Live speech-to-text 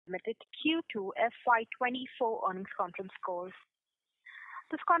Limited Q2FY24 earnings conference call.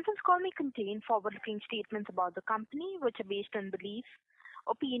 This conference call may contain forward-looking statements about the company, which are based on beliefs,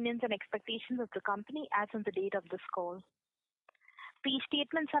 opinions, and expectations of the company as on the date of this call. These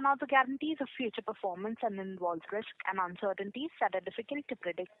statements are not the guarantees of future performance and involve risks and uncertainties that are difficult to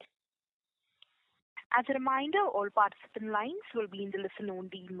predict. As a reminder, all participant lines will be in the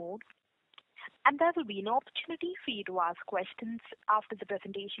listen-only mode, and there will be an opportunity for you to ask questions after the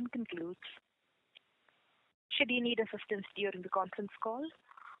presentation concludes. Should you need assistance during the conference call,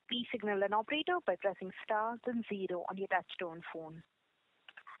 please signal an operator by pressing star then 0 on your touchtone phone.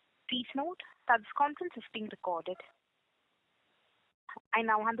 Please note that this conference is being recorded. I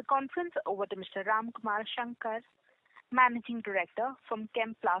now hand the conference over to Mr. Ramkumar Shankar, Managing Director from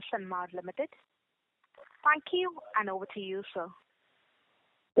Chemplast Sanmar Limited. Thank you, and over to you, sir.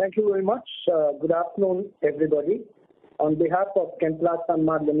 Thank you very much. Good afternoon, everybody. On behalf of Chemplast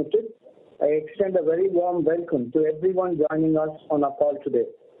Sanmar Limited, I extend a very warm welcome to everyone joining us on our call today.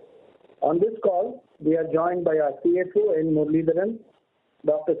 On this call, we are joined by our CFO, N. Muralidharan,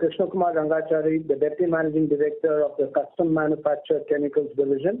 Dr. Krishna Kumar Rangachari, the Deputy Managing Director of the Custom Manufactured Chemicals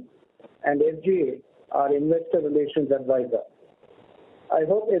Division, and SGA, our Investor Relations Advisor. I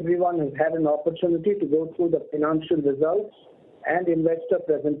hope everyone has had an opportunity to go through the financial results and investor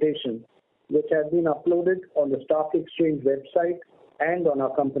presentation, which has been uploaded on the stock exchange website and on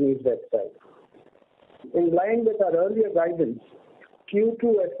our company's website. In line with our earlier guidance,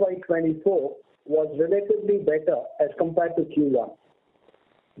 Q2FY24 was relatively better as compared to Q1.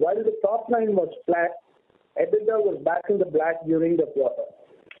 While the top line was flat, EBITDA was back in the black during the quarter.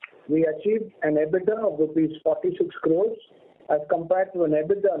 We achieved an EBITDA of rupees 46 crores as compared to an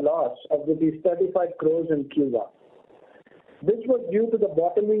EBITDA loss of rupees 35 crores in Q1. This was due to the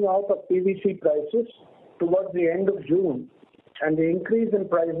bottoming out of PVC prices towards the end of June and the increase in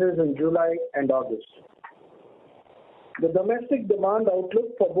prices in July and August. The domestic demand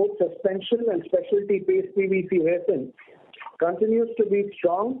outlook for both suspension and specialty paste PVC resin continues to be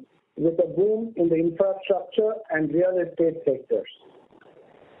strong with a boom in the infrastructure and real estate sectors.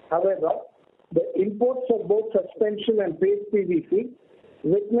 However, the imports of both suspension and paste PVC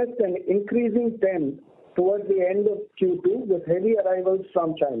witnessed an increasing trend towards the end of Q2 with heavy arrivals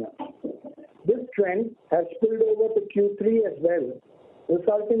from China. This trend has spilled over to Q3 as well,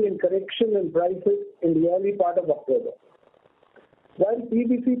 resulting in correction in prices in the early part of October. While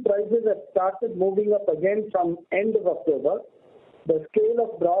PVC prices have started moving up again from end of October, the scale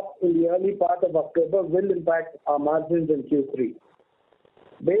of drop in the early part of October will impact our margins in Q3.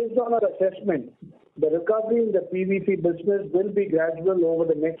 Based on our assessment, the recovery in the PVC business will be gradual over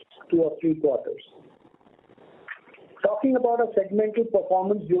the next 2 or 3 quarters. Talking about our segmental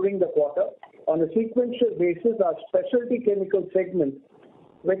performance during the quarter, on a sequential basis, our specialty chemical segment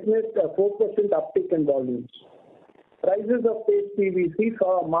witnessed a 4% uptick in volumes. Prices of paste PVC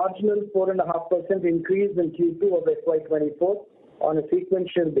saw a marginal 4.5% increase in Q2 of FY24 on a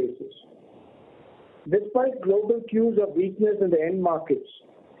sequential basis. Despite global cues of weakness in the end markets,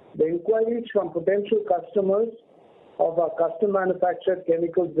 the inquiries from potential customers of our custom manufactured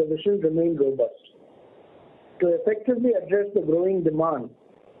chemicals division remain robust. To effectively address the growing demand,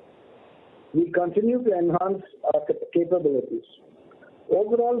 we continue to enhance our capabilities.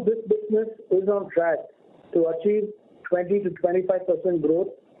 Overall, this business is on track to achieve 20 to 25% growth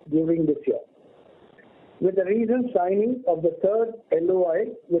during this year. With the recent signing of the third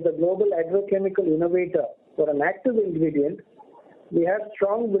LOI with a global agrochemical innovator for an active ingredient, we have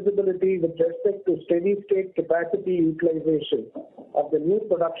strong visibility with respect to steady-state capacity utilization of the new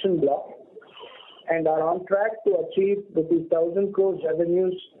production block and are on track to achieve the 1,000 crores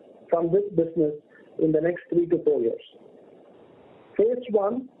revenues from this business in the next 3 to 4 years. Phase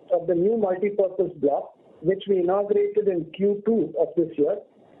 1 of the new multipurpose block, which we inaugurated in Q2 of this year,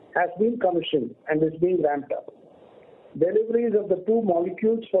 has been commissioned and is being ramped up. Deliveries of the 2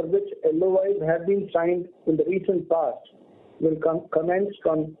 molecules for which LOIs have been signed in the recent past will commence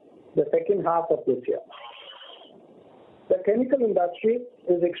from the second half of this year. The chemical industry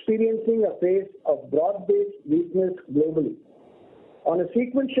is experiencing a phase of broad-based weakness globally. On a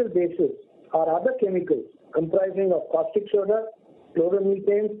sequential basis, our other chemicals comprising of caustic soda,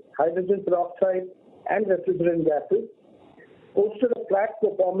 chloromethane, hydrogen peroxide, and refrigerant gases posted a flat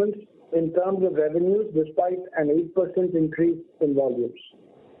performance in terms of revenues despite an 8% increase in volumes.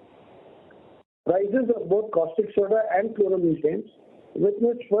 Prices of both caustic soda and chloromethane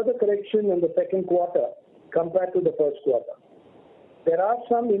witnessed further correction in the second quarter compared to the first quarter. There are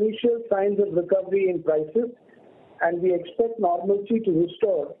some initial signs of recovery in prices, and we expect normalcy to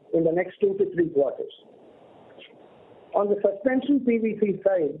restore in the next 2 to 3 quarters. On the suspension PVC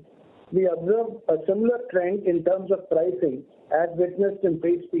side, we observed a similar trend in terms of pricing as witnessed in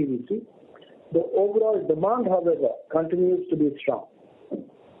paste PVC. The overall demand, however, continues to be strong.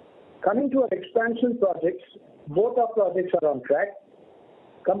 Coming to our expansion projects, both our projects are on track.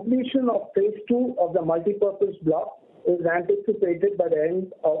 Completion of phase 2 of the multipurpose block is anticipated by the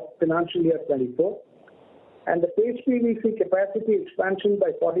end of financial year 24, and the paste PVC capacity expansion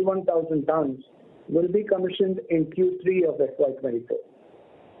by 41,000 tons will be commissioned in Q3 of FY24.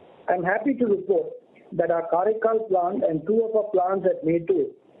 I'm happy to report that our Karaikal plant and 2 of our plants at Mettur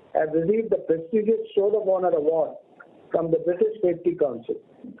have received the prestigious Sword of Honor Award from the British Safety Council.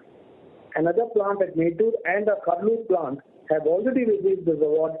 Another plant at Mettur and our Kadlur plant have already received this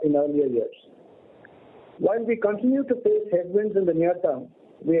award in earlier years. While we continue to face headwinds in the near term,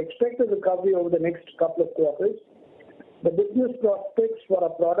 we expect a recovery over the next couple of quarters. The business prospects for our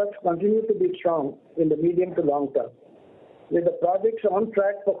products continue to be strong in the medium to long term. With the projects on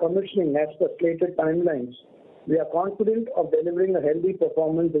track for commissioning as per stated timelines, we are confident of delivering a healthy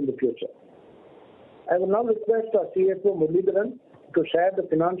performance in the future. I will now request our CFO Muralidharan to share the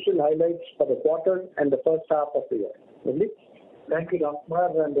financial highlights for the quarter and the first half of the year. Murali? Thank you,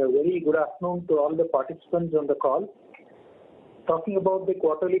 Ramkumar, and a very good afternoon to all the participants on the call. Talking about the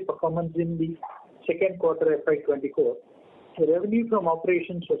quarterly performance in the second quarter FY24, the revenue from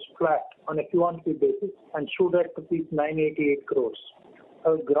operations was flat on a Q1Q basis and stood at rupees 988 crores.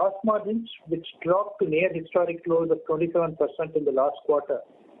 Our gross margins, which dropped to near historic lows of 27% in the last quarter,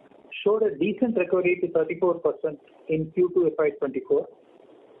 showed a decent recovery to 34% in Q2 FY24.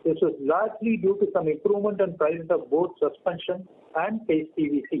 This was largely due to some improvement in prices of both suspension and paste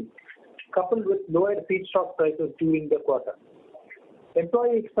PVC, coupled with lower feedstock prices during the quarter.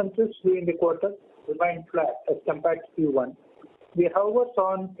 Employee expenses during the quarter remained flat as compared to Q1. We, however,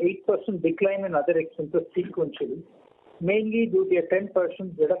 saw an 8% decline in other expenses sequentially, mainly due to a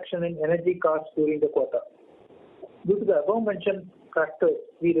 10% reduction in energy costs during the quarter. Due to the above-mentioned factors,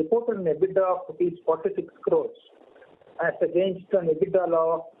 we reported an EBITDA of rupees 46 crores as against an EBITDA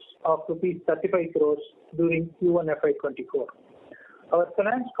loss of rupees 35 crores during Q1 FY24. Our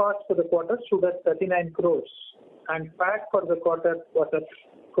finance costs for the quarter stood at 39 crores and PAT for the quarter was at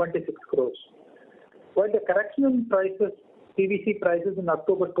 26 crores. While the correction in prices, PVC prices in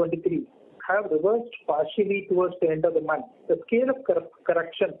October 23 have reversed partially towards the end of the month, the scale of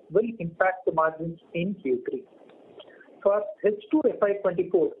correction will impact the margins in Q3. For H2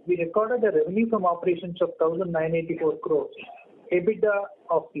 FY24, we recorded a revenue from operations of 1,984 crores, EBITDA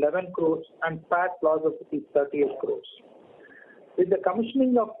of 11 crores and PAT loss of 38 crores. With the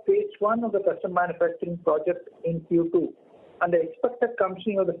commissioning of phase 1 of the custom manufacturing project in Q2 and the expected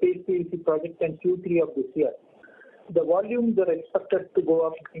commissioning of the paste PVC project in Q3 of this year, the volumes are expected to go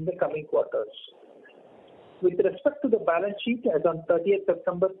up in the coming quarters. With respect to the balance sheet as on 30th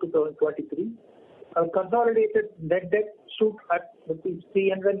September 2023, our consolidated net debt stood at rupees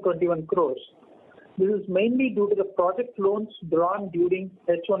 321 crores. This is mainly due to the project loans drawn during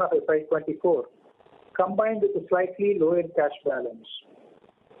H1 of FY24, combined with a slightly lower cash balance.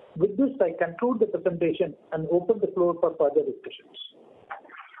 With this, I conclude the presentation and open the floor for further discussions.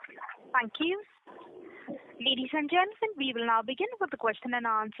 Thank you. Ladies and gentlemen, we will now begin with the question and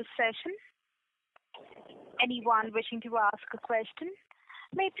answer session. Anyone wishing to ask a question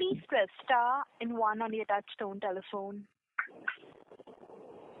may please press star and 1 on your touchtone telephone.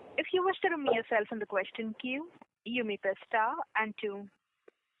 If you wish to remove yourself from the question queue, you may press star and 2.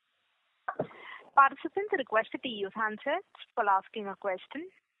 Participants are requested to use handsets while asking a question.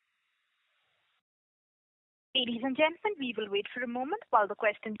 Ladies and gentlemen, we will wait for a moment while the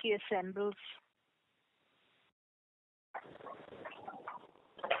question queue assembles.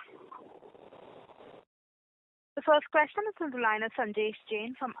 The first question is from the line of Sanjesh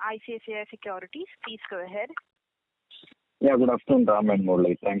Jain from ICICI Securities. Please go ahead. Yeah, good afternoon, Ram and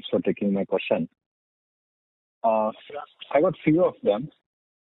Murali. Thanks for taking my question. I got few of them.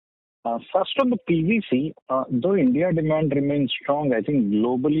 First on the PVC, though India demand remains strong, I think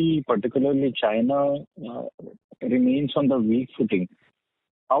globally, particularly China, remains on the weak footing.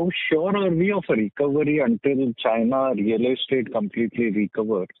 How sure are we of a recovery until China real estate completely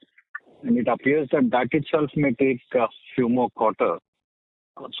recovers? And it appears that that itself may take a few more quarters.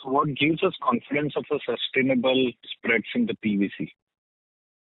 So what gives us confidence of a sustainable spreads in the PVC?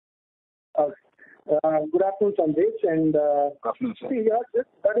 Good afternoon, Sandesh. And afternoon, sir.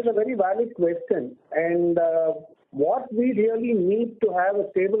 That is a very valid question. And what we really need to have a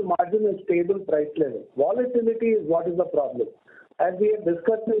stable margin and stable price level. Volatility is what is the problem. As we have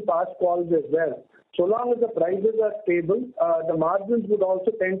discussed in past calls as well, so long as the prices are stable, the margins would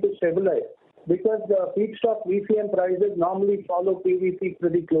also tend to stabilize because the feedstock VCM prices normally follow PVC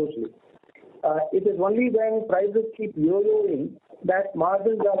pretty closely. It is only when prices keep yo-yoing that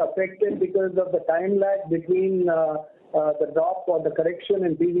margins are affected because of the time lag between the drop or the correction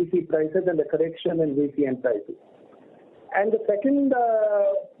in PVC prices and the correction in VCM prices. And the second,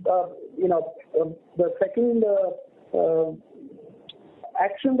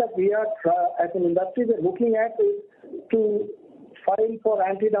 action that we are, as an industry, we're looking at is to file for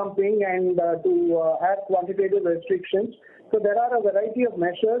anti-dumping and to have quantitative restrictions. So there are a variety of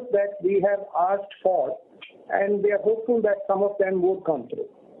measures that we have asked for, and we are hopeful that some of them would come through.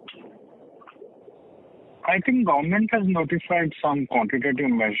 I think government has notified some quantitative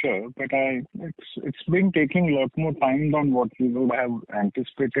measure, but it's been taking a lot more time than what we would have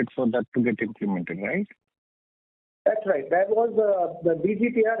anticipated for that to get implemented, right? That's right. That was the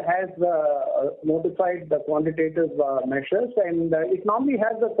DGTR has notified the quantitative measures, and it normally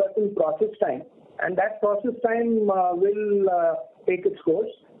has a certain process time, and that process time will take its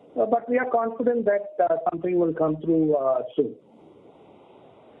course. But we are confident that something will come through soon.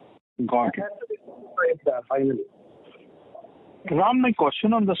 Got it. It has to be notified finally. Ram, my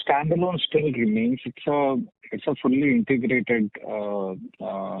question on the standalone still remains. It's a fully integrated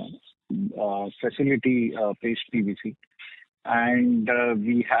facility, paste PVC, and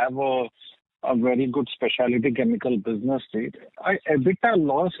we have a very good specialty chemical business there. EBITDA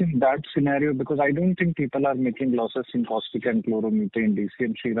loss in that scenario, because I don't think people are making losses in caustic and chloromethane. DC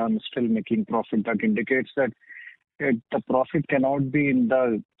and Shriram is still making profit. That indicates that the profit cannot be in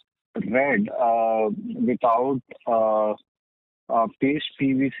the red without paste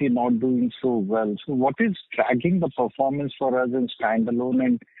PVC not doing so well. So what is dragging the performance for us in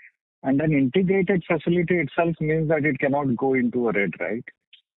standalone, and an integrated facility itself means that it cannot go into a red, right?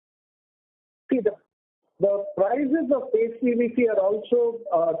 See, the prices of paste PVC are also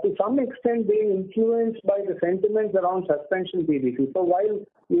to some extent being influenced by the sentiments around suspension PVC. So while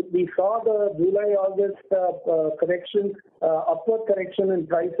we saw the July-August correction, upward correction in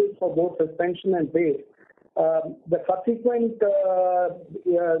prices for both suspension and paste, the subsequent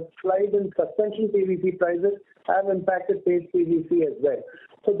slide in suspension PVC prices have impacted paste PVC as well.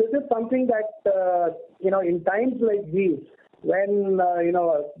 So this is something that, in times like these, when,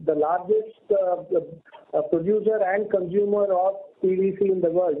 the largest producer and consumer of PVC in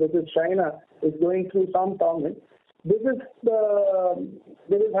the world, which is China, is going through some torment, this is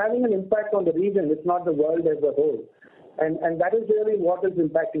having an impact on the region. It's not the world as a whole. And that is really what is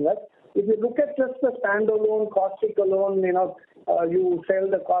impacting us. If you look at just the standalone caustic alone, you sell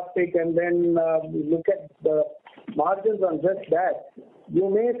the caustic and then you look at the margins on just that, you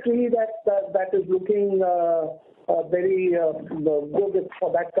may see that is looking very good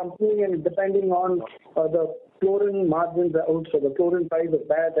for that company, and depending on the chlorine margins also, the chlorine price is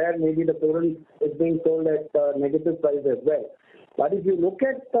bad there, maybe the chlorine is being sold at negative price as well. But if you look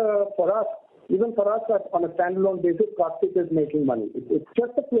at for us, even for us on a standalone basis, caustic is making money. It's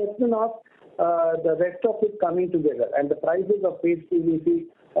just a question of the rest of it coming together and the prices of paste PVC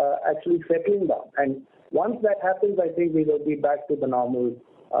actually settling down. And once that happens, I think we will be back to the normal,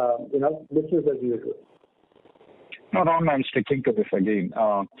 business as usual. No, Ram, I'm sticking to this again.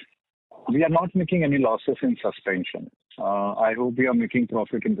 We are not making any losses in suspension. I hope we are making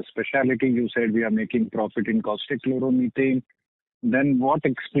profit in the specialty. You said we are making profit in caustic chloromethane. Then what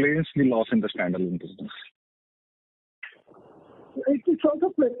explains the loss in the standalone business? It's also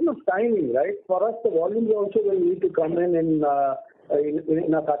a question of timing, right? For us, the volumes also will need to come in a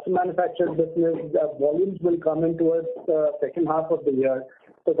custom manufactured business. The volumes will come in towards the second half of the year.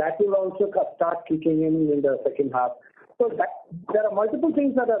 So that will also start kicking in the second half. So there are multiple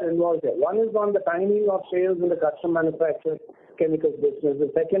things that are involved here. One is on the timing of sales in the custom manufactured chemicals business.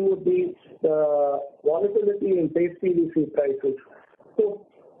 The second would be the volatility in paste PVC prices. So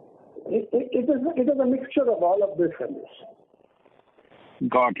it is a mixture of all of this.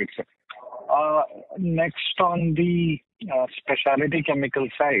 Got it, sir. Next on the specialty chemical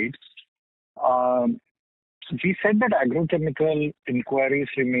side, we said that agrochemical inquiries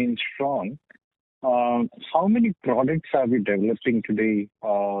remain strong. How many products are we developing today?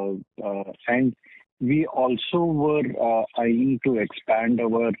 And we also were eyeing to expand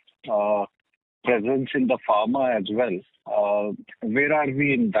our presence in the pharma as well. Where are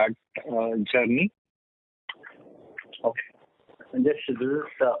we in that journey? Okay. And this is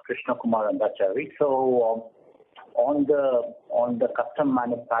Krishna Kumar Andachari. So on the custom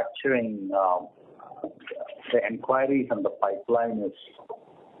manufacturing, the inquiries and the pipeline is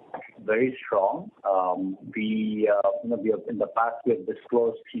very strong. We have in the past we have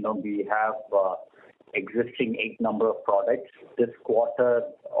disclosed, we have existing 8 number of products. This quarter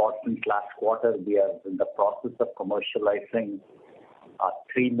or since last quarter, we are in the process of commercializing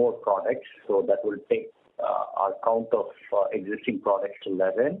 3 more products. So that will take our count of existing products to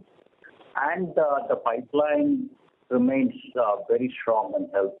 11. And the pipeline remains very strong and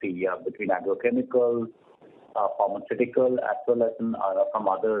healthy between agrochemical, pharmaceutical, as well as from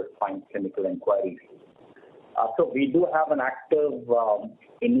other fine chemical inquiries. So we do have an active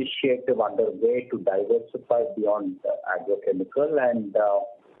initiative underway to diversify beyond agrochemical, and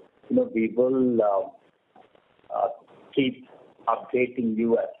we will keep updating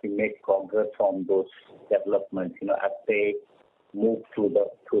you as we make progress on those developments, as they move through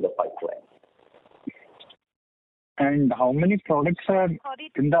the pipeline. And how many products are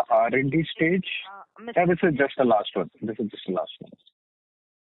in the R&D stage? This is just the last one.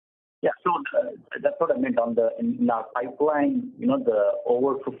 Yeah, so that's what I meant. In our pipeline, the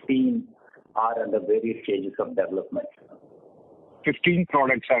over 15 are under various stages of development. 15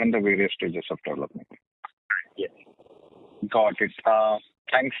 products are in the various stages of development. Yes. Got it.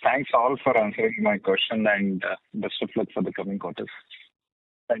 Thanks all for answering my question, and best of luck for the coming quarters.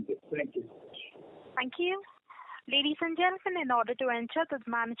 Thank you. Thank you. Ladies and gentlemen, in order to ensure that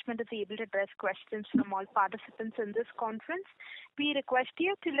management is able to address questions from all participants in this conference, we request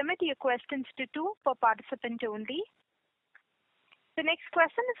you to limit your questions to 2 per participant only. The next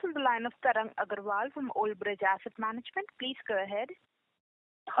question is from the line of Tarang Agarwal from Old Bridge Asset Management. Please go ahead.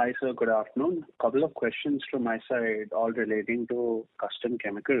 Hi, sir. Good afternoon. Couple of questions from my side, all relating to custom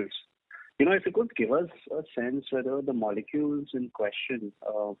chemicals. If you could give us a sense whether the molecules in question,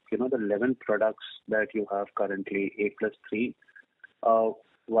 the 11 products that you have currently, 8+3,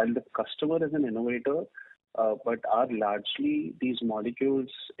 while the customer is an innovator, but are largely these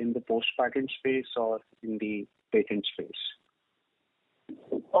molecules in the post-patent space or in the patent space?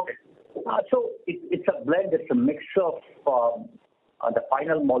 Okay. So it's a blend. It's a mix of the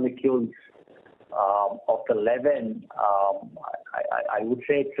final molecules of the 11. I would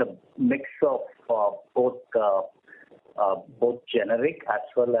say it's a mix of both generic as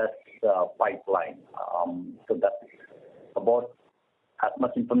well as pipeline. So that's about as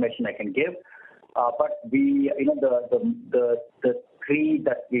much information I can give. But we, the three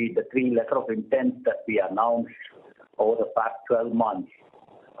letter of intent that we announced over the past 12 months.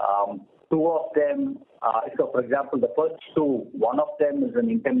 2 of them, so for example, the first 2, one of them is an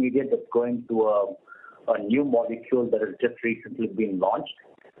intermediate that's going to a new molecule that has just recently been launched.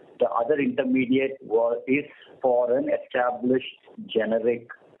 The other intermediate is for an established generic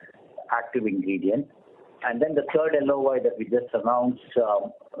active ingredient. And then the third LOI that we just announced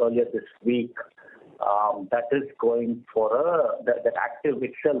earlier this week, that is going for that active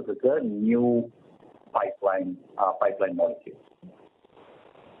itself is a new pipeline molecule.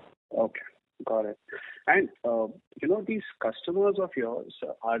 Okay, got it. And, these customers of yours,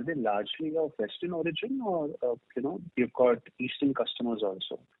 are they largely of Western origin or, you've got Eastern customers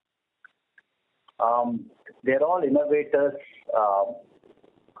also? They're all innovators,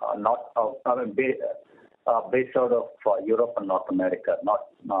 based out of Europe and North America.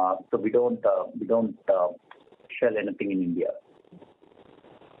 So we don't sell anything in India.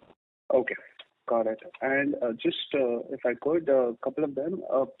 Okay. Got it. And just if I could, a couple of them,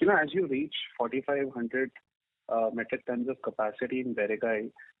 as you reach 4,500 metric tons of capacity in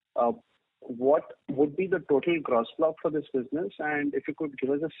Berigai, what would be the total gross block for this business? And if you could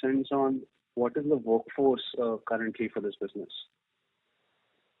give us a sense on what is the workforce currently for this business?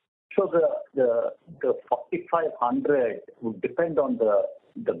 So the 4,500 would depend on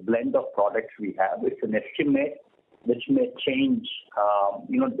the blend of products we have. It's an estimate which may change,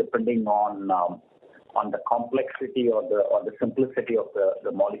 depending on the complexity or the simplicity of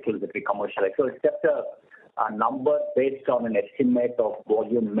the molecule that we commercialize. So it's just a number based on an estimate of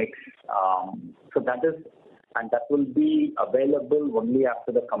volume mix. So that will be available only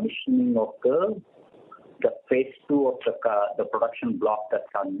after the commissioning of the phase 2 of the production block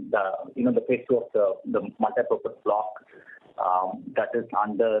that's on the phase 2 of the multipurpose block. That is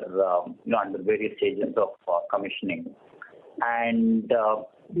under various stages of commissioning. And the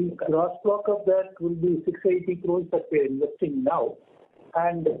gross block of that will be 680 crores that we are investing now.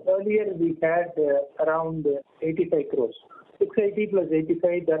 And earlier we had around 85 crores. 680 plus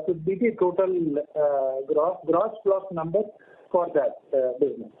 85, that would be the total gross block number for that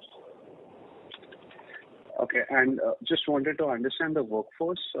business. Okay, and just wanted to understand the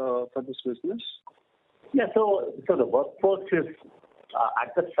workforce for this business. Yeah, so the workforce is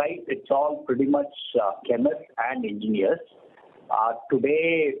at the site. It's all pretty much chemists and engineers.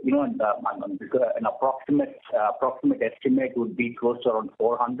 Today, an approximate estimate would be close to around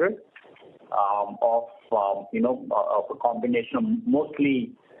 400. of a combination of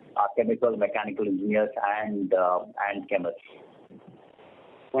mostly chemical, mechanical engineers and chemists.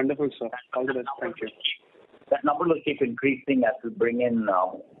 Wonderful, sir. All the best. Thank you. That number will keep increasing as we bring in,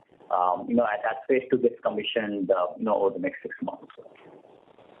 as phase 2 gets commissioned, over the next 6 months.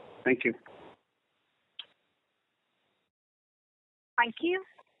 Thank you. Thank you.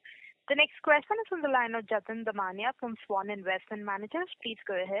 The next question is from the line of Jatin Damania from Swan Investment Managers. Please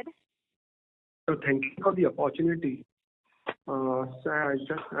go ahead. So thank you for the opportunity. Sir,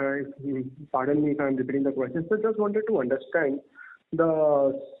 pardon me if I'm repeating the question. So just wanted to understand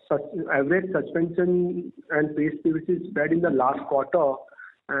the average suspension and paste PVC spread in the last quarter,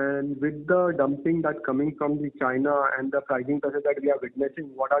 and with the dumping that's coming from the China and the pricing pressure that we are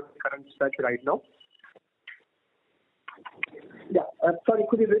witnessing, what are the current spreads right now? Yeah. Sorry,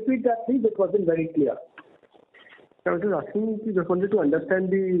 could you repeat that, please? It wasn't very clear. I was just asking, just wanted to understand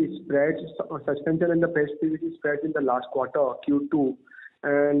the spreads, suspension and the paste PVC spreads in the last quarter, Q2,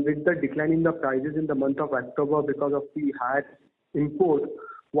 and with the decline in the prices in the month of October because of the higher import,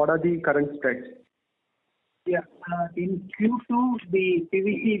 what are the current spreads? Yeah. In Q2, the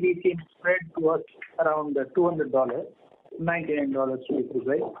PVC VCM spread was around $200, $99 to be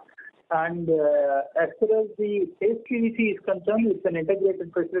precise. And as far as the paste PVC is concerned, it's an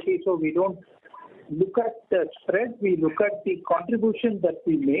integrated facility, so we don't look at the spread. We look at the contribution that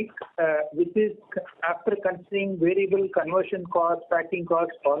we make, which is after considering variable conversion costs, packing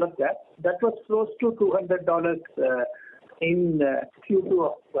costs, all of that. That was close to $200 in Q2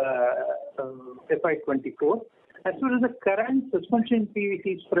 of FY24. As far as the current suspension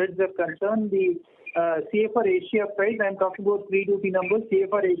PVC spreads are concerned, the CFR Asia price, I'm talking about pre-duty numbers,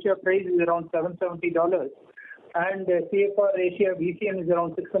 CFR Asia price is around $770 and CFR Asia VCM is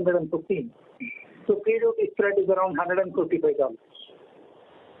around $615. So pre-duty spread is around $155.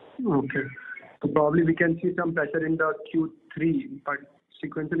 Okay. So probably we can see some pressure in the Q3, but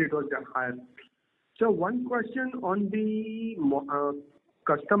sequentially it was higher. So one question on the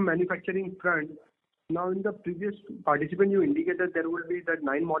custom manufacturing front. Now in the previous participant you indicated there will be that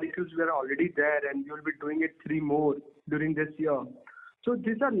 9 molecules were already there and you will be doing it 3 more during this year. So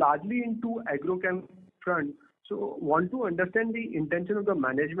these are largely into agrochem front. So want to understand the intention of the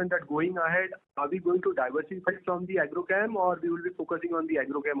management that going ahead, are we going to diversify from the agrochem or we will be focusing on the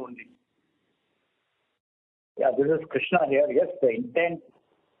agrochem only? Yeah, this is Krishna here. Yes, the intent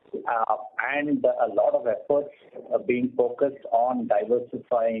and a lot of efforts are being focused on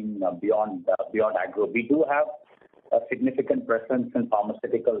diversifying beyond agro. We do have a significant presence in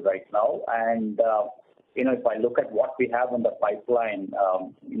pharmaceuticals right now, and if I look at what we have in the pipeline,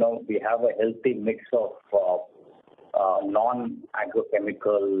 we have a healthy mix of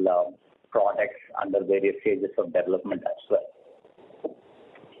non-agrochemical products under various stages of development as well.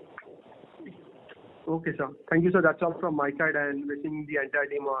 Okay, sir. Thank you, sir. That's all from my side, and wishing the entire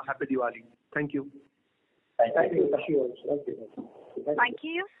team a happy Diwali. Thank you. Thank you. Thank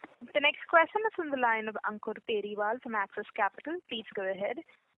you. The next question is from the line of Ankur Periwal from Axis Capital. Please go ahead.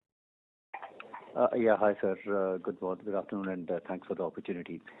 Yeah, hi sir. Good afternoon, and thanks for the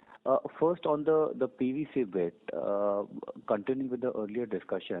opportunity. First, on the PVC bit, continuing with the earlier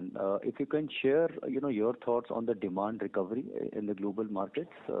discussion, if you can share, your thoughts on the demand recovery in the global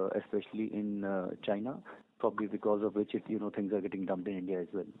markets, especially in China, probably because of which things are getting dumped in India as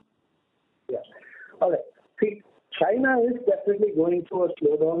well. Yeah. All right. See, China is definitely going through a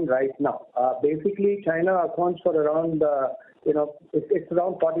slowdown right now. Basically, China accounts for around, it's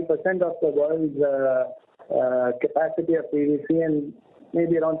around 40% of the world's capacity of PVC and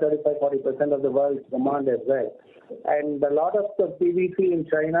maybe around 35-40% of the world's demand as well. And a lot of the PVC in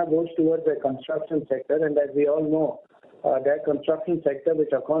China goes towards the construction sector, and as we all know, that construction sector,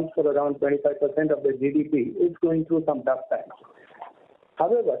 which accounts for around 25% of the GDP, is going through some tough times.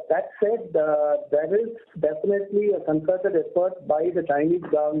 However, that said, there is definitely a concerted effort by the Chinese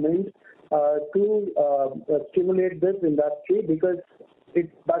government to stimulate this industry because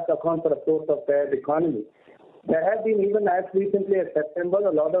it does account for a fourth of their economy. There have been, even as recently as September,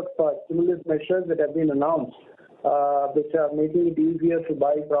 a lot of stimulus measures that have been announced, which are making it easier to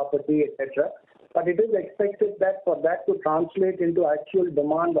buy property, etc. But it is expected that for that to translate into actual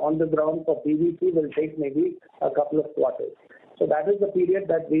demand on the ground for PVC will take maybe a couple of quarters. So that is the period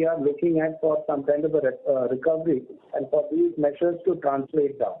that we are looking at for some kind of a recovery and for these measures to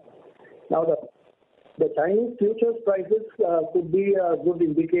translate down. Now, the Chinese futures prices could be a good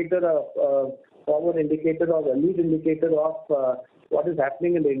indicator of forward indicator or a lead indicator of what is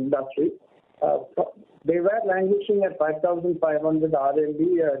happening in the industry. They were languishing at 5,500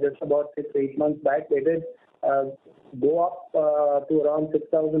 RMB just about 6-8 months back. They did go up to around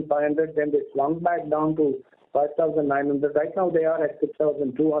 6,500, then they swung back down to 5,900. Right now they are at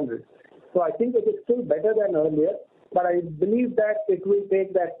 6,200. So I think it is still better than earlier, but I believe that it will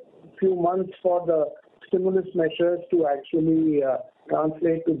take that few months for the stimulus measures to actually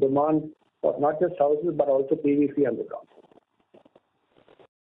translate to demand for not just houses but also PVC underground.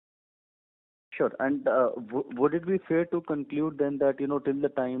 Sure. And would it be fair to conclude then that, till the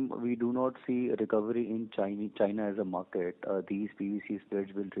time we do not see a recovery in China as a market, these PVC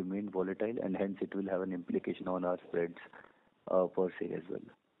spreads will remain volatile and hence it will have an implication on our spreads per se as well?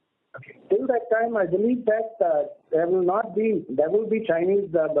 Okay. Till that time, I believe that there will be Chinese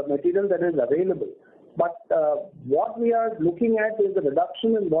the material that is available. But what we are looking at is the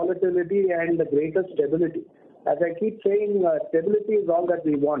reduction in volatility and the greater stability. As I keep saying, stability is all that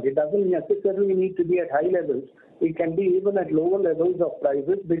we want. It doesn't necessarily need to be at high levels. It can be even at lower levels of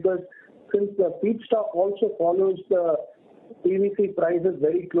prices, because since the feedstock also follows the PVC prices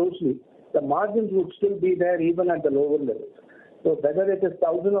very closely, the margins would still be there even at the lower levels. So whether it is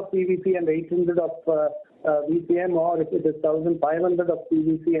 1,000 of PVC and 800 of VCM, or if it is 1,500 of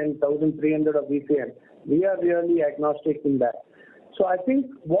PVC and 1,300 of VCM, we are really agnostic in that. So I think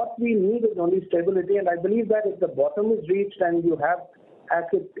what we need is only stability, and I believe that if the bottom is reached and you have, as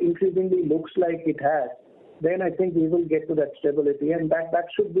it increasingly looks like it has, then I think we will get to that stability, and that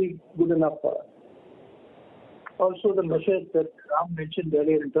should be good enough for us. Also, the measures that Ram mentioned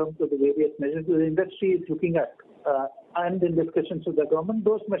earlier in terms of the various measures the industry is looking at and in discussions with the government,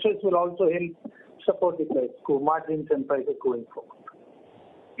 those measures will also help support the price, margins and prices going forward.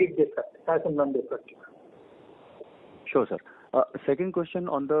 If they cut, as and when they cut. Sure, sir. Second question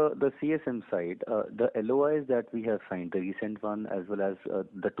on the CSM side, the LOIs that we have signed, the recent one as well as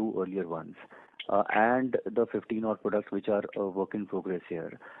the two earlier ones, and the 15 odd products which are work in progress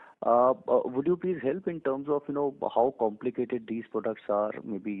here. Would you please help in terms of how complicated these products are?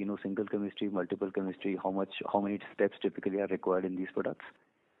 Maybe single chemistry, multiple chemistry. How many steps typically are required in these products?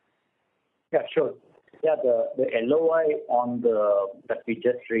 Yeah, sure. Yeah, the LOI on that we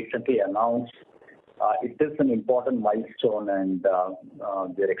just recently announced. It is an important milestone, and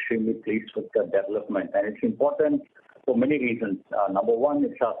we're extremely pleased with the development. And it's important for many reasons. Number one,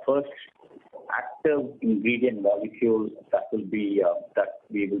 it's our first active ingredient molecule that we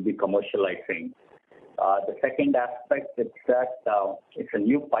will be commercializing. The second aspect is that it's a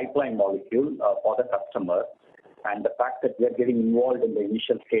new pipeline molecule for the customer, and the fact that we are getting involved in the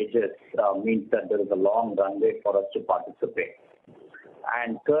initial stages means that there is a long runway for us to participate.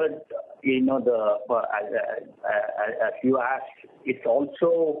 And third, as you asked, it's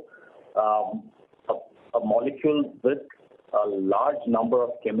also a molecule with a large number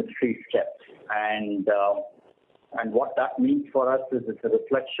of chemistry steps, and what that means for us is it's a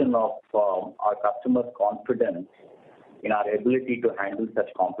reflection of our customers' confidence in our ability to handle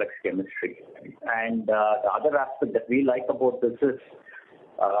such complex chemistry. And the other aspect that we like about this is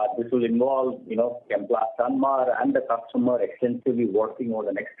this will involve, Chemplast Sanmar and the customer extensively working over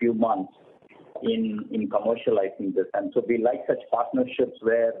the next few months in commercializing this. And so we like such partnerships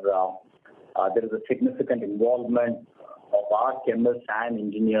where there is a significant involvement of our chemists and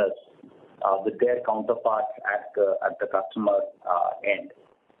engineers with their counterparts at the customer end.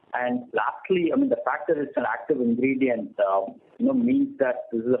 And lastly, the fact that it's an active ingredient, means that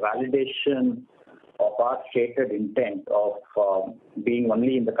this is a validation of our stated intent of being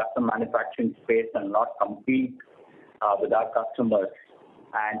only in the custom manufacturing space and not compete with our customers.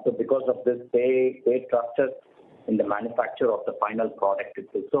 And so because of this, they trust us in the manufacture of the final product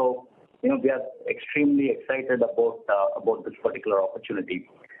itself. So, we are extremely excited about this particular opportunity.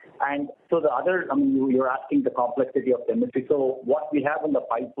 And so the other, you're asking the complexity of chemistry. So what we have in the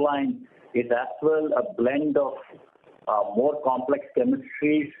pipeline is as well a blend of more complex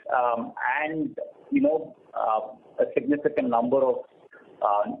chemistries and a significant number of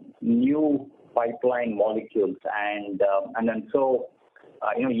new pipeline molecules, and then so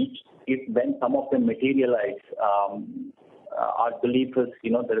when some of them materialize, our belief is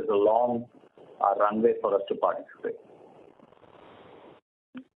there is a long runway for us to participate.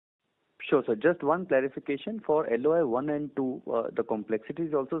 Sure, sir. Just one clarification for LOI 1 and 2, the complexity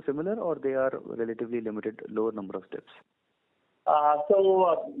is also similar, or they are relatively limited, lower number of steps?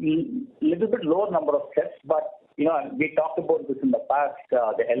 Little bit lower number of steps, but we talked about this in the past.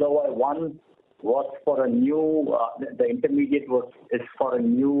 The LOI 1 was for a new, the intermediate is for a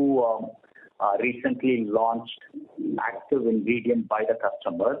new recently launched active ingredient by the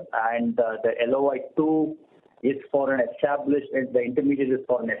customer, and the LOI 2 is for an established, the intermediate is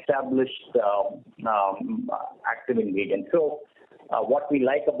for an established active ingredient. So What we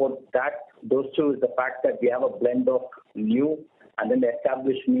like about those two is the fact that we have a blend of new and then the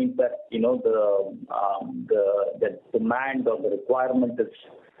established means that the demand or the requirement is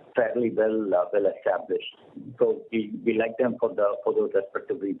fairly well established. So we like them for those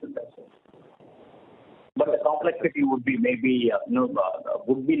respective reasons as well. But the complexity would be maybe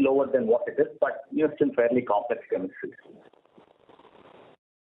would be lower than what it is, but still fairly complex chemistry.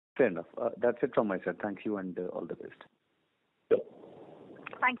 Fair enough. That's it from my side. Thank you and all the best. Sure.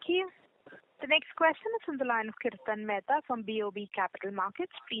 Thank you. The next question is from the line of Kirtan Mehta from BOB Capital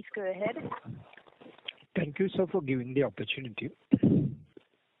Markets. Please go ahead. Thank you, sir, for giving the opportunity.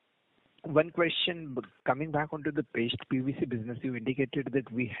 One question, coming back onto the paste PVC business, you indicated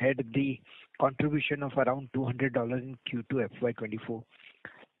that we had the contribution of around $200 in Q2 FY24.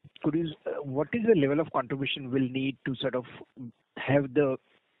 What is the level of contribution we'll need to sort of have the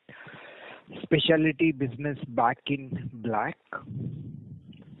specialty business back in black?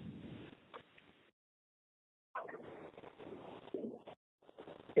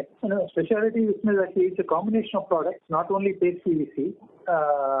 Specialty business actually is a combination of products, not only paste PVC.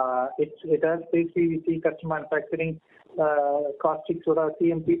 It has paste PVC, custom manufacturing, caustic soda,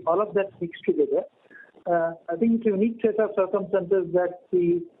 CMP, all of that mixed together. I think it's a unique set of circumstances that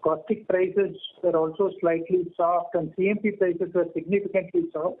the caustic prices were also slightly soft and CMP prices were significantly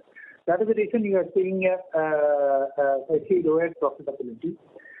soft. That is the reason you are seeing a slightly lower profitability.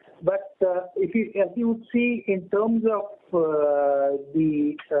 But as you would see in terms of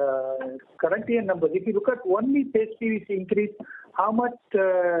the current year numbers, if you look at only paste PVC increase, how much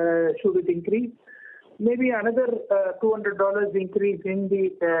should it increase? Maybe another $200 increase in the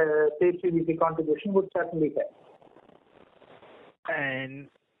paste PVC contribution would certainly help. And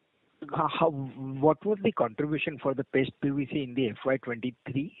what was the contribution for the paste PVC in the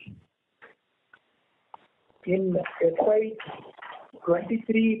FY23? In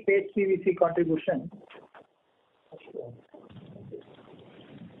FY23 paste PVC contribution,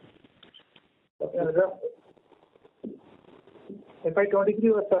 FY23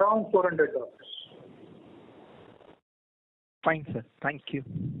 was around $400. Fine, sir. Thank you.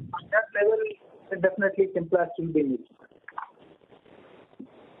 On that level, definitely Chemplast will be used.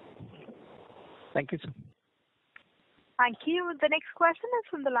 Thank you, sir. Thank you. The next question is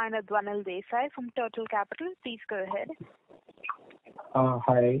from the line of Dwanal Desai from Turtle Capital. Please go ahead.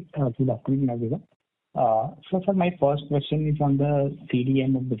 Hi. Good afternoon, everyone. So, sir, my first question is on the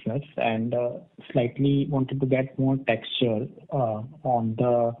CDMO business and slightly wanted to get more texture on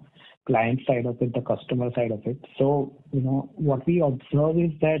the client side of it, the customer side of it. So, what we observe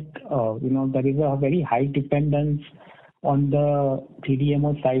is that, there is a very high dependence on the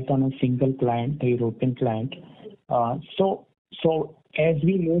CDMO side on a single client, the European client. So as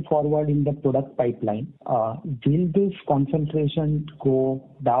we move forward in the product pipeline, will this concentration go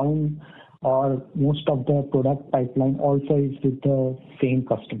down, or most of the product pipeline also is with the same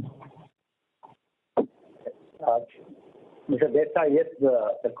customer? Mr. Desai, yes,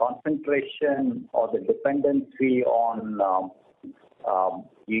 the concentration or the dependency on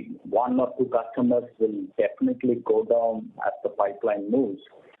one or two customers will definitely go down as the pipeline moves.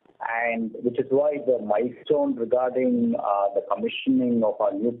 And which is why the milestone regarding the commissioning of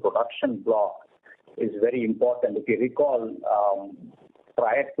our new production block is very important. If you recall,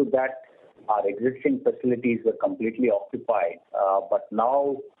 prior to that, our existing facilities were completely occupied. But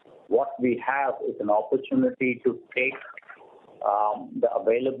now what we have is an opportunity to take the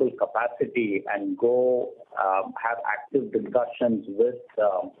available capacity and go have active discussions with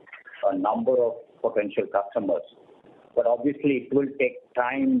a number of potential customers. But obviously, it will take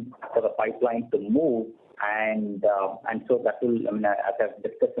time for the pipeline to move, and so that will, as I've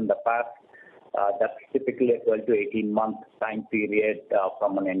discussed in the past, that's typically a 12 to 18 month time period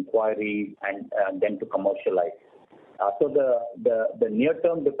from an inquiry and then to commercialize. So the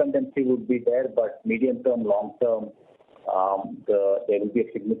near-term dependency would be there, but medium-term, long-term, there will be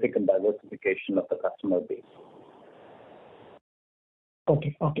a significant diversification of the customer base.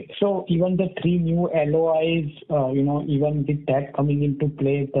 Okay. So even the 3 new LOIs, even with that coming into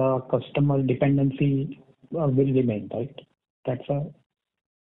play, the customer dependency will remain, right? That's a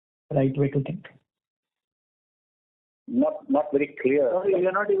right way to think. Not very clear. Sorry, we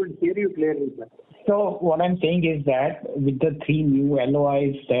are not able to hear you clearly, sir. So what I'm saying is that with the 3 new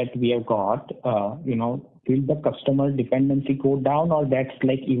LOIs that we have got, will the customer dependency go down, or that's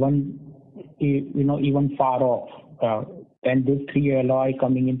like even far off than this 3 LOI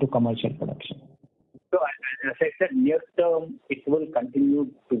coming into commercial production? So as I said, near term, it will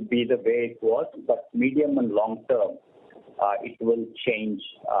continue to be the way it was, but medium and long term, it will change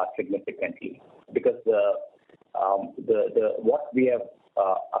significantly because what we have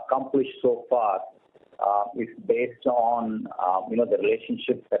accomplished so far is based on the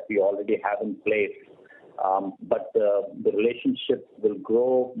relationships that we already have in place. But the relationship will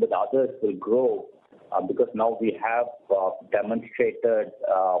grow with others, will grow because now we have demonstrated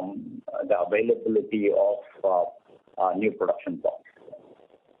the availability of new production blocks.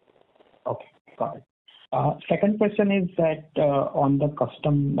 Okay, got it. Second question is that on the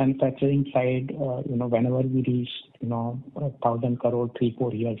custom manufacturing side, whenever we reach 1,000 crore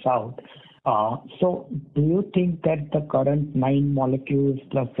 3-4 years out, so do you think that the current 9 molecules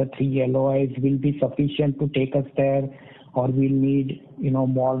plus the 3 LOIs will be sufficient to take us there, or we'll need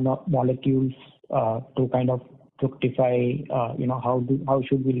more molecules to kind of fructify? How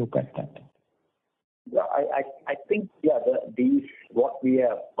should we look at that? Yeah, I think what we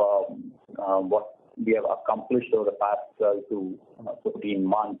have accomplished over the past 12 to 14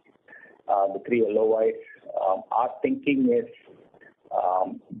 months, the 3 LOIs, our thinking is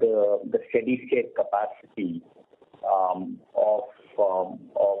the steady state capacity of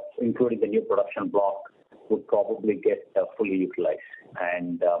including the new production block would probably get fully utilized,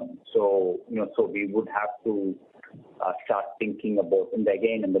 and so we would have to start thinking about in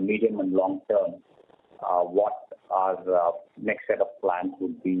the medium and long term what our next set of plans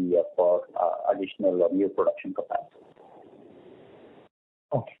would be for additional new production capacity.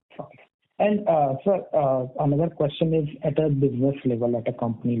 Okay. And sir, another question is at a business level, at a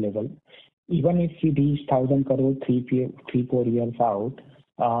company level, even if we reach 1,000 crore 3-4 years out,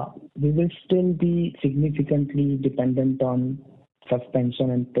 we will still be significantly dependent on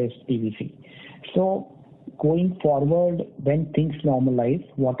suspension and paste PVC. So going forward, when things normalize,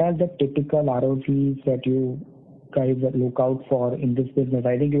 what are the typical ROCs that you guys look out for in this business?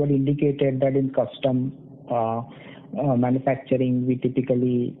 I think you had indicated that in custom manufacturing, we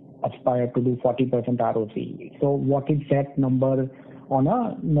typically aspire to do 40% ROC. So what is that number on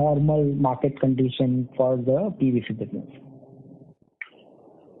a normal market condition for the PVC business?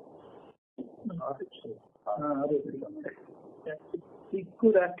 It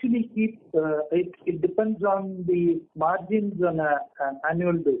could actually keep, it depends on the margins on an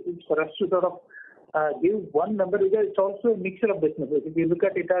annual basis. For us to sort of give one number, because it's also a mixture of businesses. If you look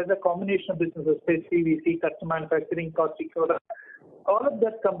at it as a combination of businesses, space PVC, custom manufacturing, caustic soda, all of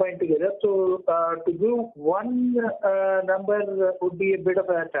that combined together. So to give one number would be a bit of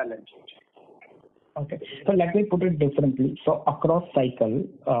a challenge. Okay. So let me put it differently. So across cycle,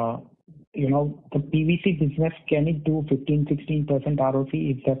 the PVC business, can it do 15-16% ROC?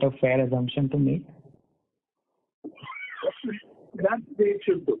 Is that a fair assumption to make? That it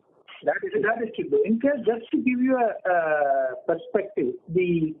should do. That it should do. In case, just to give you a perspective,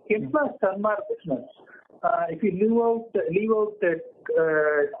 the Chemplast Sanmar business, if you leave out the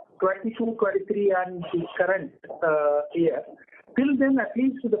 22, 23 and the current year, till then, at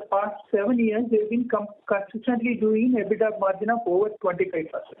least for the past 7 years, they've been consistently doing a EBITDA margin of over 25%.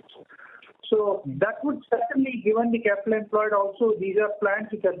 So that would certainly, given the capital employed also, these are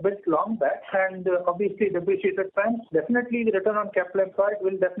plants which are built long back, and obviously depreciated plants, definitely the return on capital employed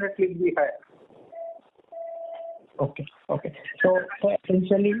will definitely be higher. Okay. So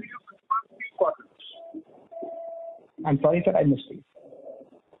essentially, I'm sorry, sir, I missed you.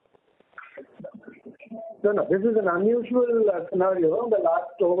 No, this is an unusual scenario.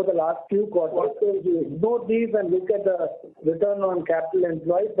 Over the last few quarters, if you ignore these and look at the return on capital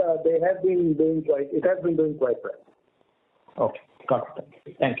employed, it has been doing quite well. Okay, got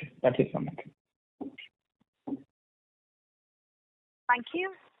it. Thank you. That's it from me. Thank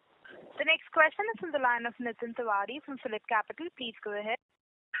you. The next question is from the line of Nitin Tiwari from Phillip Capital. Please go ahead.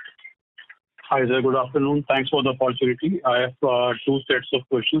 Hi, sir. Good afternoon. Thanks for the opportunity. I have 2 sets of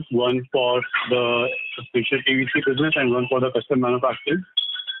questions, one for the suspension PVC business and one for the custom manufacturing.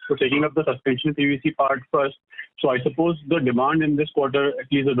 So taking up the suspension PVC part first, so I suppose the demand in this quarter,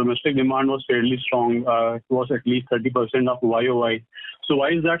 at least the domestic demand, was fairly strong. It was at least 30% of YOY. So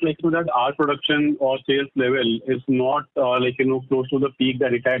why is that that our production or sales level is not close to the peak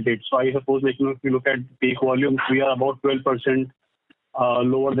that it had hit? So I suppose if you look at peak volumes, we are about 12%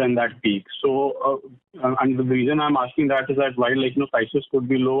 lower than that peak. So, and the reason I'm asking that is that while prices could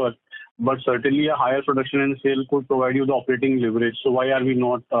be lower, but certainly a higher production and sale could provide you the operating leverage. So why are we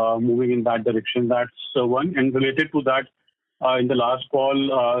not moving in that direction? That's one. And related to that, in the last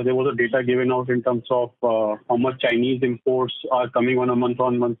call, there was a data given out in terms of how much Chinese imports are coming on a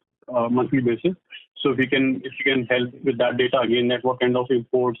monthly basis. So if you can help with that data again, that what kind of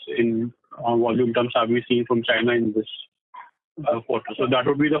imports in volume terms have we seen from China in this quarter? So that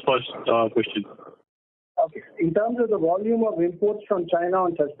would be the first question. Okay. In terms of the volume of imports from China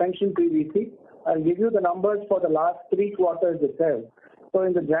on suspension PVC, I'll give you the numbers for the last 3 quarters itself. So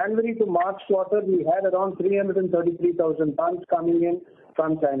in the January to March quarter, we had around 333,000 tons coming in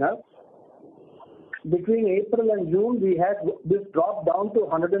from China. Between April and June, we had this drop down to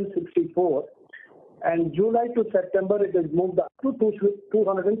 164. And July to September, it has moved up to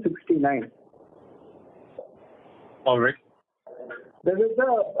 269. All right. There is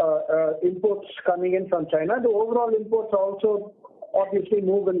imports coming in from China. The overall imports also obviously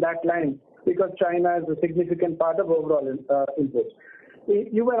move in that line because China is a significant part of overall imports.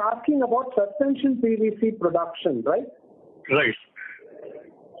 You were asking about suspension PVC production, right? Right.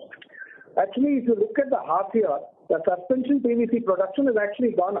 Actually, if you look at the half year, the suspension PVC production has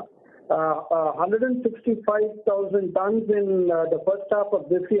actually gone up. 165,000 tons in the first half of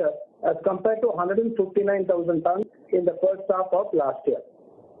this year as compared to 159,000 tons in the first half of last year.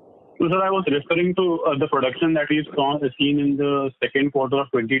 So, sir, I was referring to the production that we seen in the second quarter of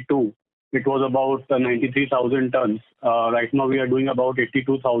 22. It was about 93,000 tons. Right now we are doing about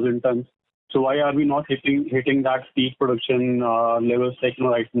 82,000 tons. So why are we not hitting that peak production levels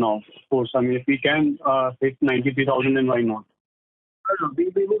right now? Of course, I mean, if we can hit 93,000, then why not?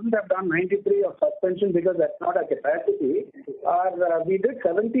 We wouldn't have done 93 of suspension because that's not our capacity. We did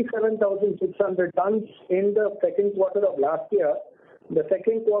 77,600 tons in the second quarter of last year. The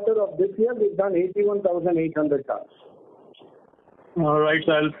second quarter of this year, we've done 81,800 tons. All right,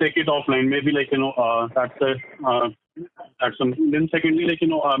 so I'll take it offline. Maybe that's something. Then secondly,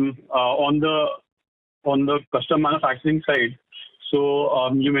 on the custom manufacturing side, so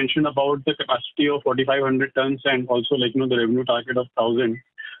you mentioned about the capacity of 4,500 tons and also the revenue target of 1,000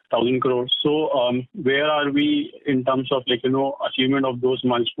 crores. So where are we in terms of achievement of those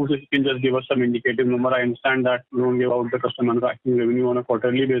milestones? If you can just give us some indicative number. I understand that you don't give out the custom manufacturing revenue on a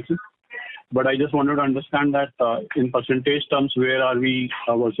quarterly basis, but I just wanted to understand that in percentage terms, where are we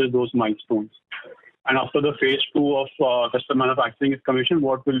versus those milestones? And after the phase 2 of custom manufacturing is commissioned,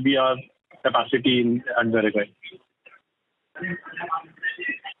 what will be our capacity at Berigai?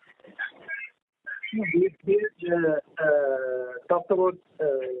 We talked about,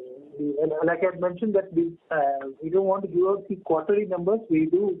 like I had mentioned, that we don't want to give out the quarterly numbers. We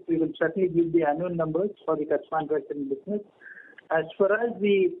will certainly give the annual numbers for the custom manufacturing business. As far as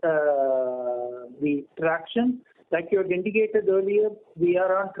the traction, like you had indicated earlier, we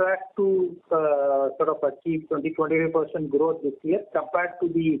are on track to sort of achieve 20-25% growth this year compared to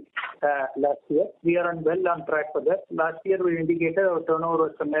the last year. We are well on track for that. Last year we indicated our turnover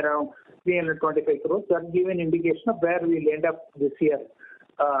was somewhere around 325 crores. That gives an indication of where we'll end up this year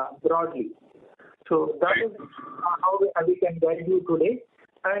broadly. So that is how we can guide you today.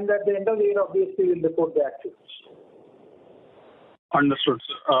 And at the end of the year, obviously, we'll report the actuals. Understood.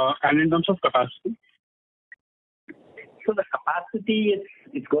 And in terms of capacity? So the capacity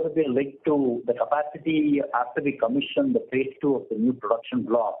it's going to be linked to the capacity after we commission the phase 2 of the new production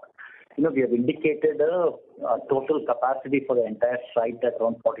block. We have indicated a total capacity for the entire site at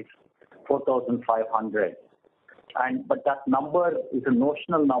around 44,500. But that number is a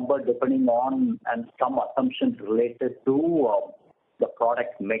notional number depending on and some assumptions related to the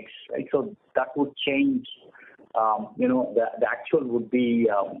product mix, right? So that would change. The actual would be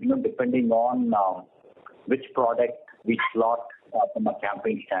depending on which product we slot from a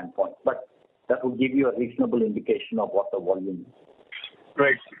campaign standpoint. But that will give you a reasonable indication of what the volume is.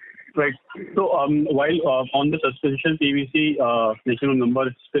 Right. So while on the suspension PVC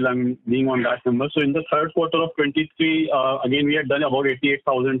number, still I'm being on that number. So in the third quarter of 23, again we had done about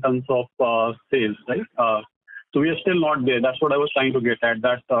 88,000 tons of sales, right? So we are still not there. That's what I was trying to get at.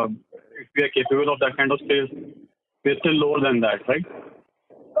 That if we are capable of that kind of sales, we are still lower than that, right?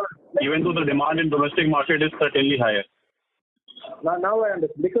 Even though the demand in domestic market is certainly higher. Now I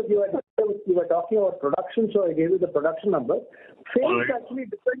understand. Because you were talking about production, so I gave you the production number. Sales actually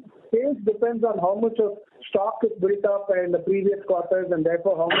depends on how much of stock is built up in the previous quarters and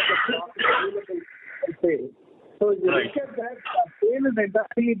therefore how much of stock is available for sale. So you look at that, sale is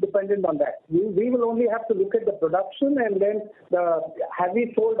entirely dependent on that. We will only have to look at the production and then have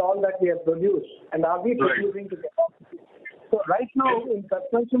we sold all that we have produced and are we producing to capacity. So right now in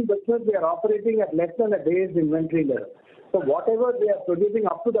suspension business we are operating at less than a day's inventory level. So whatever we are producing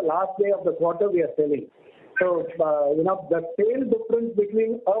up to the last day of the quarter we are selling. So the sale difference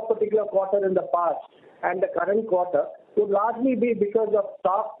between a particular quarter in the past and the current quarter would largely be because of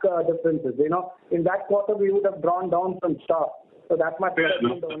stock differences. In that quarter we would have drawn down from stock. So that much.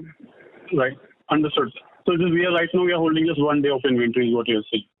 Right. Understood. So we are holding just 1 day of inventory is what you're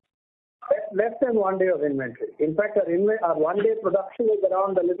saying. Less than 1 day of inventory. In fact, our 1 day production is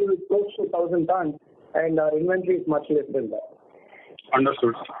around a little close to 1,000 tons and our inventory is much less than that.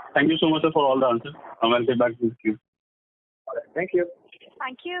 Understood. Thank you so much, sir, for all the answers. I'll get back to the queue. All right. Thank you.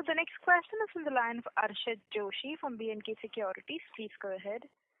 Thank you. The next question is from the line of Arshad Joshi from B&K Securities. Please go ahead.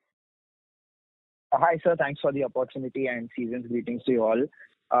 Hi, sir. Thanks for the opportunity and season's greetings to you all.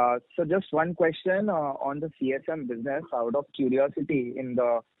 So just one question on the CSM business. Out of curiosity, in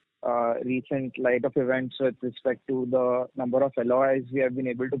the recent light of events with respect to the number of LOIs we have been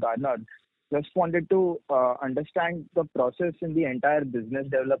able to garner, just wanted to understand the process in the entire business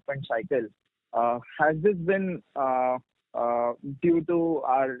development cycle. Has this been due to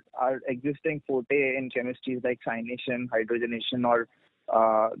our existing forte in chemistries like cyanation, hydrogenation, or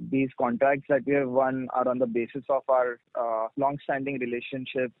these contracts that we have won are on the basis of our long-standing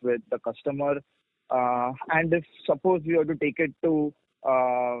relationship with the customer? And if suppose we were to take it to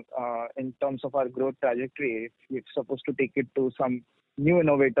in terms of our growth trajectory, if we're supposed to take it to some new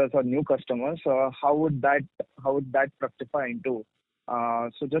innovators or new customers, how would that fructify into?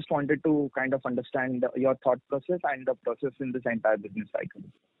 So just wanted to kind of understand your thought process and the process in this entire business cycle.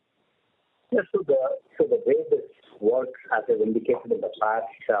 Yes, so the way this works, as I've indicated in the past,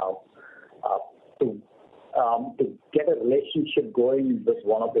 to get a relationship going with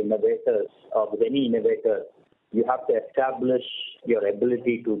one of the innovators, with any innovator, you have to establish your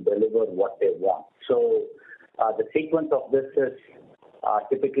ability to deliver what they want. So the sequence of this is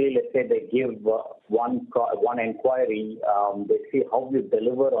typically, let's say they give one inquiry, they see how you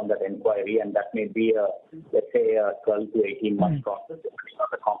deliver on that inquiry, and that may be let's say a 12 to 18 month process, depending on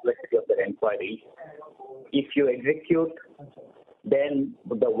the complexity of the inquiry. If you execute, then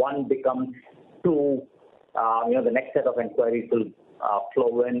the one becomes two. The next set of inquiries will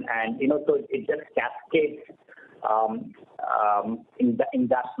flow in, and so it just cascades in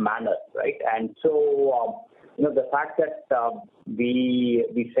that manner, right? And so the fact that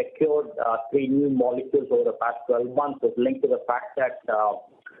we secured 3 new molecules over the past 12 months was linked to the fact that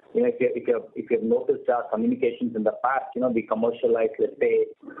if you've noticed our communications in the past, we commercialized, let's say,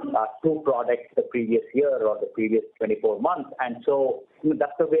 2 products the previous year or the previous 24 months, and so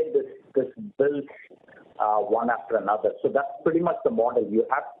that's the way this builds one after another. So that's pretty much the model. You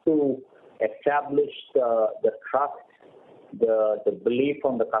have to establish the trust, the belief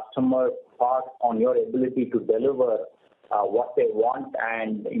from the customer part on your ability to deliver what they want,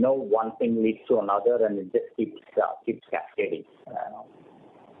 and one thing leads to another, and it just keeps cascading.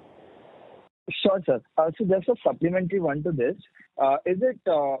 Sure, sir. So just a supplementary one to this. Is it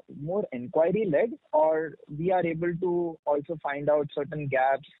more inquiry-led, or we are able to also find out certain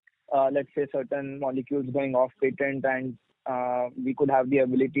gaps, let's say certain molecules going off patent, and we could have the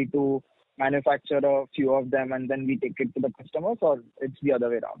ability to manufacture a few of them and then we take it to the customers, or it's the other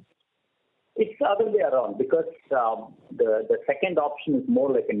way around? It's the other way around, because the second option is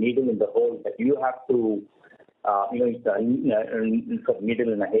more like a needle in the hole, that you have to, it's a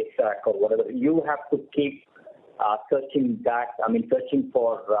needle in a haystack or whatever. You have to keep searching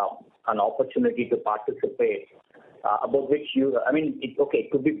for an opportunity to participate, about which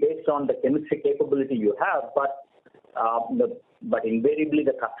it could be based on the chemistry capability you have, but invariably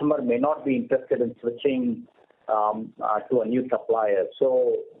the customer may not be interested in switching to a new supplier.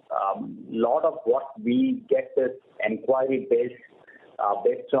 So lot of what we get is inquiry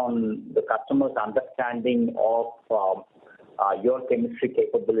based on the customer's understanding of your chemistry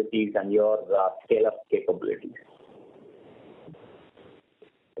capabilities and your scale-up capabilities.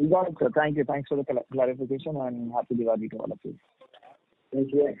 Got it, sir. Thank you. Thanks for the clarification, and happy Diwali to all of you.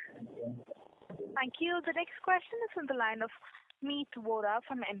 Thank you. Thank you. The next question is from the line of Meet Vora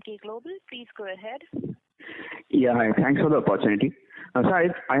from Emkay Global. Please go ahead. Yeah, hi. Thanks for the opportunity. So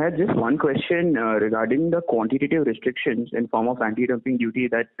I had just one question regarding the quantitative restrictions in form of anti-dumping duty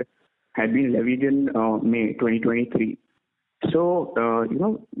that had been levied in May 2023. So,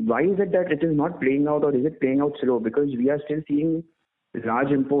 why is it that it is not playing out, or is it playing out slow? Because we are still seeing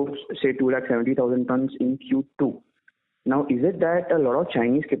large imports, say 270,000 tons in Q2. Now, is it that a lot of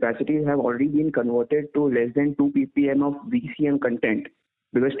Chinese capacities have already been converted to less than 2 ppm of VCM content?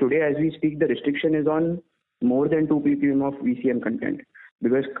 Because today, as we speak, the restriction is on more than 2 ppm of VCM content.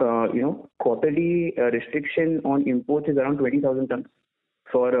 Because, quarterly restriction on imports is around 20,000 tons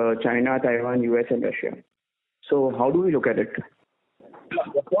for China, Taiwan, US, and Russia. So, how do we look at it?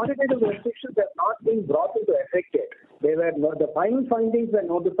 The quantitative restrictions have not been brought into effect yet. The final findings were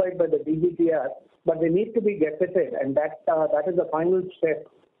notified by the DGTR, but they need to be gazetted, and that is the final step.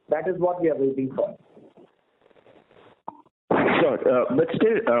 That is what we are waiting for. Sure, but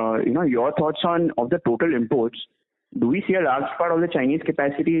still, your thoughts on of the total imports. Do we see a large part of the Chinese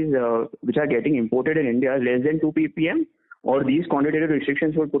capacities which are getting imported in India less than 2 ppm, or these quantitative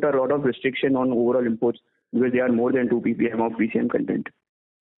restrictions would put a lot of restriction on overall imports? because they are more than 2 ppm of VCM content?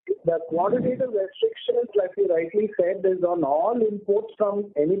 The quantitative restrictions, like you rightly said, is on all imports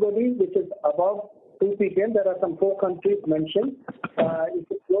from anybody which is above 2 ppm. There are some 4 countries mentioned.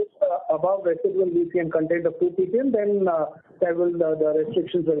 If it goes above residual VCM content of 2 ppm, then the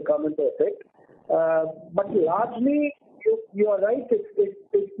restrictions will come into effect. But largely, you are right.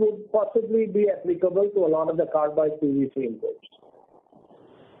 It would possibly be applicable to a lot of the carbide PVC imports.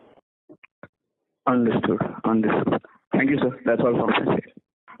 Understood. Thank you, sir. That's all from my side.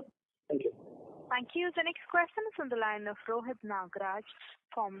 Thank you. Thank you. The next question is on the line of Rohit Nagraj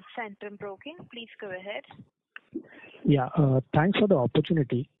from Centrum Broking. Please go ahead. Yeah, thanks for the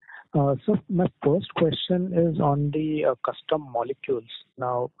opportunity. So my first question is on the custom molecules.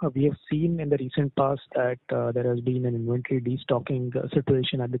 Now, we have seen in the recent past that there has been an inventory destocking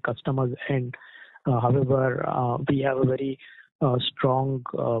situation at the customer's end. However, we have a very strong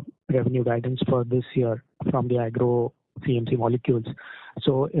revenue guidance for this year from the agro CMC molecules.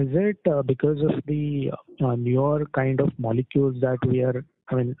 So is it because of the newer kind of molecules that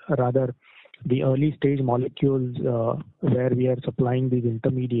rather the early stage molecules where we are supplying these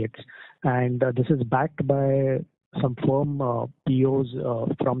intermediates, and this is backed by some firm POs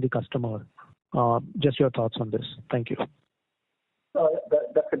from the customer? Just your thoughts on this. Thank you.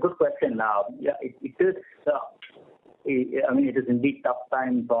 That's a good question. Yeah, it is. It is indeed tough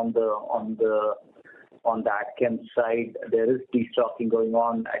times on the AgChem side. There is destocking going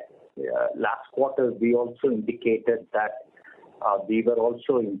on. Last quarter, we also indicated that we were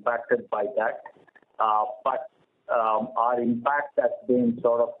also impacted by that. But our impact has been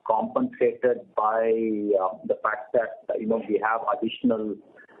sort of compensated by the fact that we have additional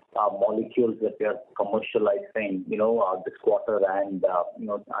molecules that we are commercializing this quarter and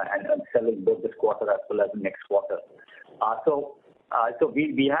selling both this quarter as well as the next quarter. So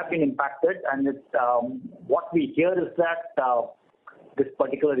we have been impacted, and it's, what we hear is that this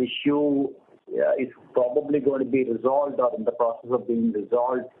particular issue is probably going to be resolved or in the process of being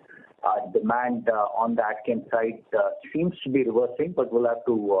resolved. Demand on the AgChem side seems to be reversing, but we'll have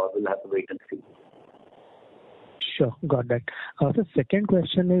to wait and see. Sure, got that. The second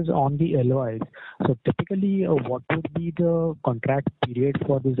question is on the LOIs. So typically, what would be the contract period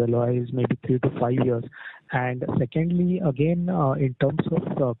for these LOIs, maybe 3 to 5 years? And secondly, again, in terms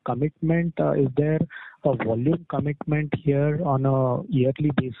of commitment, is there a volume commitment here on a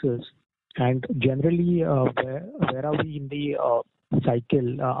yearly basis? And generally, where are we in the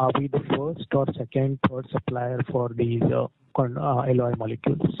cycle? Are we the first or second, third supplier for these LOI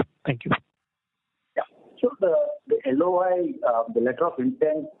molecules? Thank you. Yeah. So the LOI, the letter of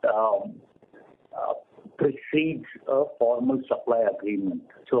intent, precedes a formal supply agreement.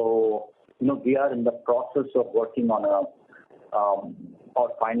 So we are in the process of working on or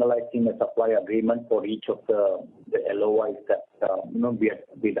finalizing a supply agreement for each of the LOIs that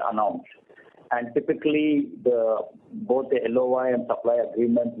we announced. And typically, both the LOI and supply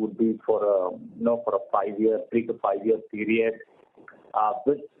agreement would be for a 3 to 5 year period,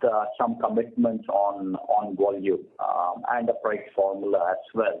 with some commitments on volume and a price formula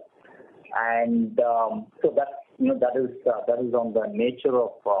as well. And so that is on the nature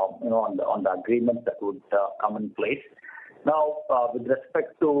of on the agreement that would come in place. Now, with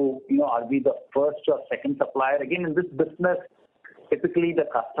respect to are we the first or second supplier? Again, in this business, typically the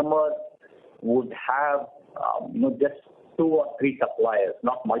customer would have just 2 or 3 suppliers,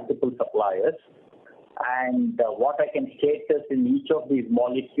 not multiple suppliers. And what I can state is in each of these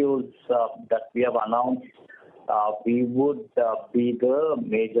molecules that we have announced, we would be the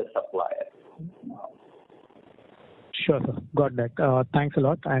major supplier. Sure, sir. Got that. Thanks a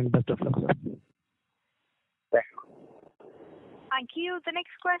lot and best of luck, sir. Thank you. Thank you. The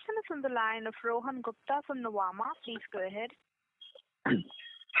next question is on the line of Rohan Gupta from Nuvama. Please go ahead.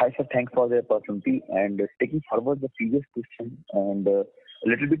 Hi, sir. Thanks for the opportunity. And taking forward the previous question and a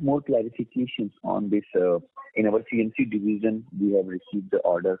little bit more clarification on this. In our CNC division, we have received the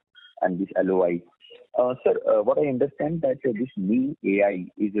order and this LOI. Sir, what I understand that this new AI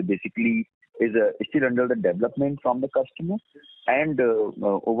is basically still under the development from the customer, and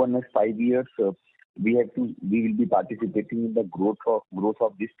over the next 5 years, we will be participating in the growth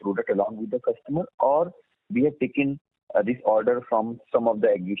of this product along with the customer, or we have taken this order from some of the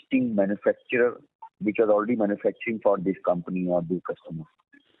existing manufacturer which are already manufacturing for this company or this customer.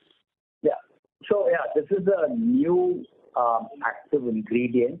 Yeah. So this is a new active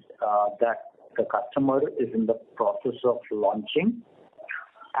ingredient that the customer is in the process of launching,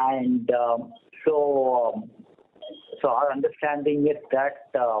 and so our understanding is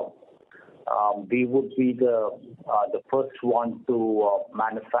that we would be the first one to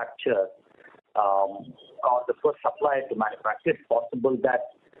manufacture or the first supplier to manufacture. It's possible that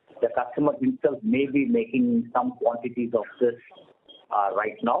the customer himself may be making some quantities of this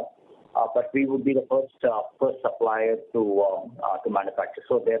right now, but we would be the first supplier to manufacture.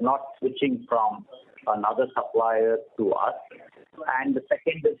 So they're not switching from another supplier to us. And the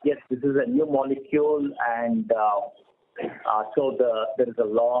second is, yes, this is a new molecule, and so there is a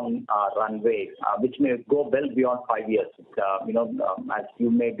long runway, which may go well beyond 5 years. As you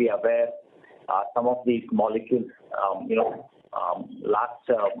may be aware, some of these molecules, last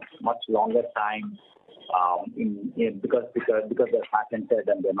much longer time because they're patented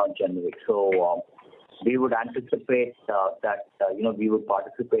and they're not generic. So we would anticipate that we would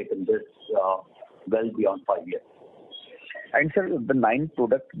participate in this well beyond 5 years. And sir, the 9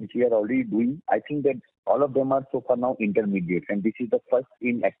 products which we are already doing, I think that all of them are so far now intermediate, and this is the first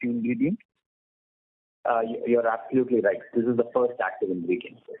in active ingredient. You're absolutely right. This is the first active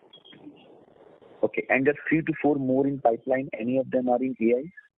ingredient. Okay, and just 3 to 4 more in pipeline. Any of them are in AI?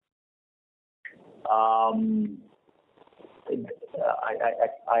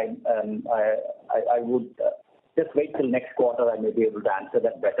 I would just wait till next quarter. I may be able to answer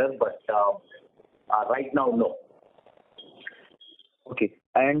that better, but right now, no. Okay,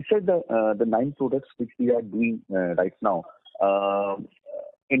 and sir, the 9 products which we are doing right now,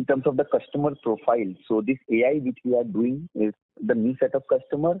 in terms of the customer profile, so this AI which we are doing is the new set of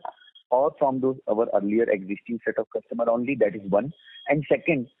customers, or from those our earlier existing set of customer only? That is one. And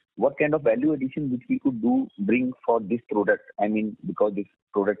second, what kind of value addition which we could bring for this product? I mean, because this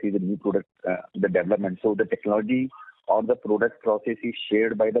product is a new product, the development. So the technology or the product process is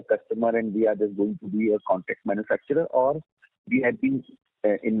shared by the customer, and we are just going to be a contract manufacturer, or we have been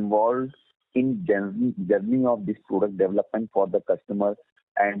involved in journey of this product development for the customer,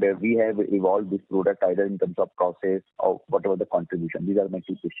 and we have evolved this product either in terms of process or whatever the contribution. These are my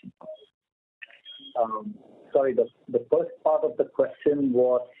 2 questions. Sorry, the first part of the question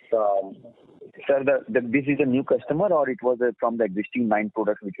was, sir, this is a new customer, or it was from the existing 9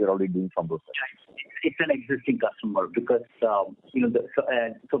 products which you're already doing from those customers? It's an existing customer because so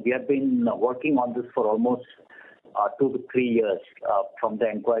we have been working on this for almost 2 to 3 years from the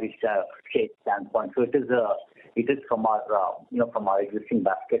inquiry stage standpoint. So it is from our existing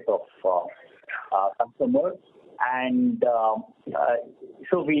basket of customers, and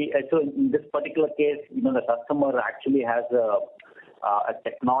so in this particular case, the customer actually has a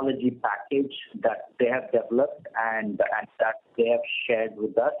technology package that they have developed and that they have shared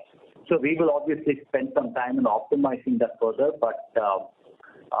with us. So we will obviously spend some time in optimizing that further, but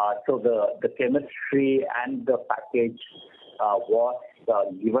so the chemistry and the package was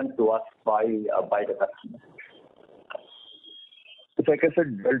given to us by the customer. If I can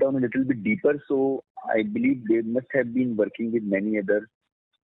drill down a little bit deeper, so I believe they must have been working with many other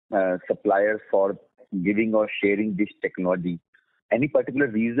suppliers for giving or sharing this technology. Any particular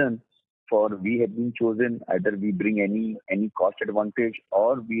reason for we have been chosen? Either we bring any cost advantage,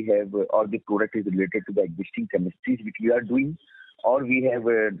 or we have, or the product is related to the existing chemistries which we are doing, or we have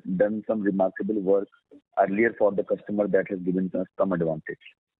done some remarkable work earlier for the customer that has given us some advantage.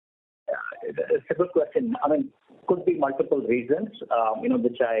 It's a good question. I mean, could be multiple reasons,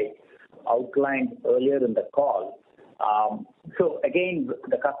 which I outlined earlier in the call. So again,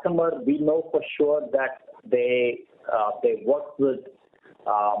 the customer, we know for sure that they work with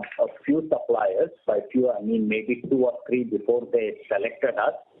a few suppliers. By few, I mean maybe 2 or 3 before they selected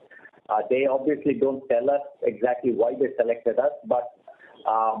us. They obviously don't tell us exactly why they selected us, but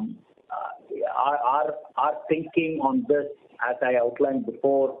our thinking on this, as I outlined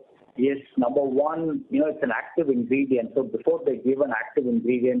before, is number one, it's an active ingredient. So before they give an active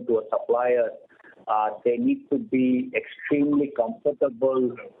ingredient to a supplier, they need to be extremely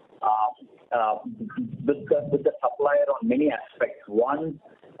comfortable with the supplier on many aspects. One,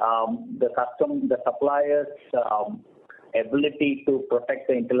 the supplier's ability to protect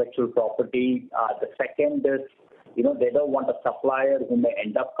the intellectual property. The second is, they don't want a supplier who may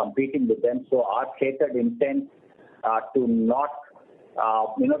end up competing with them. So our stated intent to not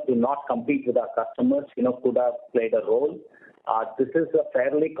compete with our customers, could have played a role. This is a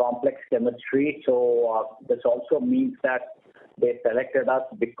fairly complex chemistry, so this also means that they selected us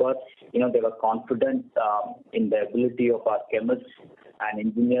because, they were confident in the ability of our chemists and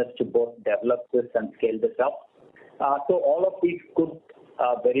engineers to both develop this and scale this up. So all of these could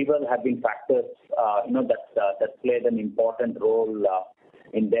very well have been factors, that played an important role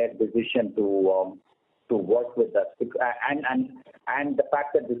in their decision to work with us. And the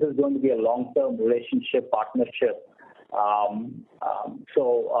fact that this is going to be a long-term relationship, partnership.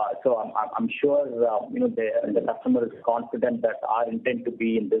 So I'm sure the customer is confident that our intent to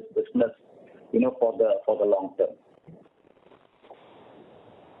be in this business for the long term.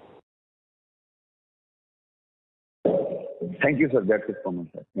 Thank you, sir. That's it from my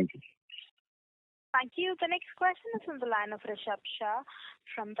side. Thank you. Thank you. The next question is on the line of Rishabh Shah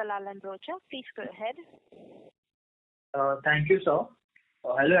from Dalal & Broacha. Please go ahead. Thank you, sir.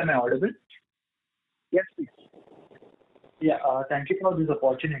 Hello, am I audible? Yes, please. Yeah, thank you for this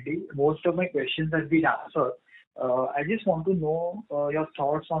opportunity. Most of my questions have been answered. I just want to know your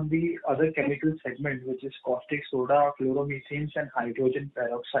thoughts on the other chemical segment, which is caustic soda, chloromethanes, and hydrogen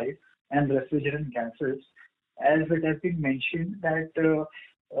peroxide, and refrigerant gases. As it has been mentioned that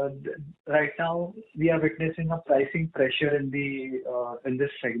right now we are witnessing a pricing pressure in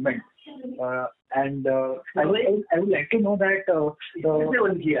this segment, and I would like to know that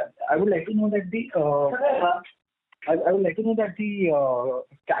the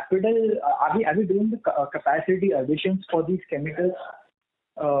capital, are we doing the capacity additions for these chemicals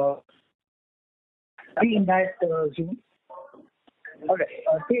in that zone? Okay.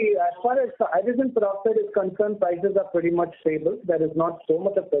 See, as far as hydrogen peroxide is concerned, prices are pretty much stable. There is not so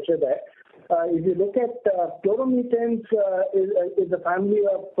much of pressure there. If you look at chloromethanes, is a family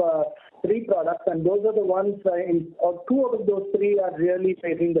of 3 products, and those are the ones, two out of those 3 are really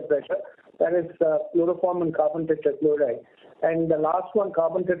facing the pressure. That is chloroform and carbon tetrachloride. And the last one,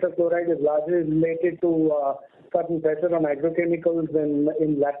 carbon tetrachloride, is largely related to certain pressure on agrochemicals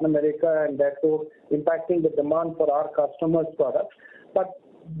in Latin America, and therefore impacting the demand for our customers' products. But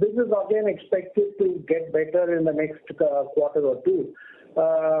this is again expected to get better in the next quarter or 2.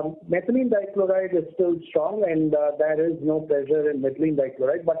 Methylene dichloride is still strong, and there is no pressure in methylene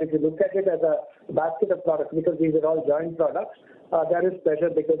dichloride. But if you look at it as a basket of products, because these are all joint products, there is pressure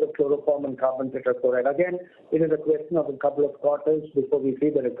because of chloroform and carbon tetrachloride. Again, it is a question of a couple of quarters before we see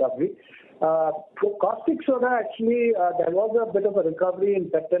the recovery. So caustic soda, actually, there was a bit of a recovery in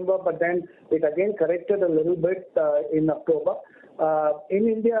September, but then it again corrected a little bit in October. In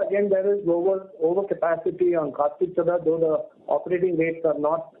India, again, there is over capacity on caustic soda, though the operating rates are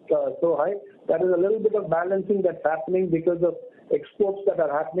not so high. There is a little bit of balancing that's happening because of exports that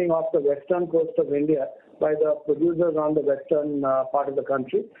are happening off the western coast of India by the producers on the western part of the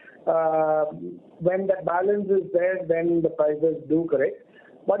country. When that balance is there, then the prices do correct.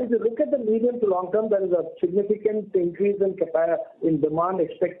 But if you look at the medium to long term, there is a significant increase in demand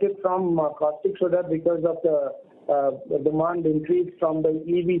expected from caustic soda because of the demand increase from the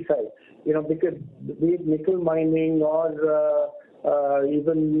EV side. Because be it nickel mining or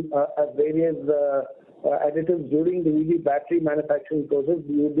even various additives during the EV battery manufacturing process,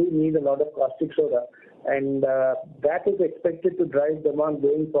 you do need a lot of caustic soda. And that is expected to drive demand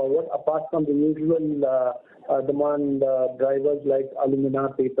going forward, apart from the usual demand drivers like alumina,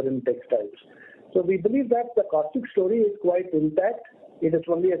 paper, and textiles. So we believe that the caustic story is quite intact. It is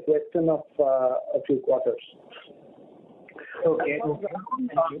only a question of a few quarters. Okay.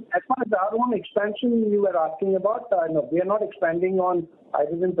 As far as our own expansion you were asking about, no, we are not expanding on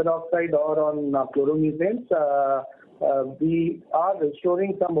hydrogen peroxide or on chloromethanes. We are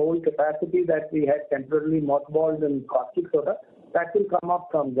restoring some old capacity that we had temporarily mothballed in caustic soda. That will come up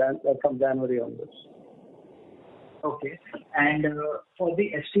from January onwards. Okay. And for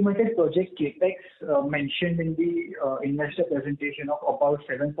the estimated project capex mentioned in the investor presentation of about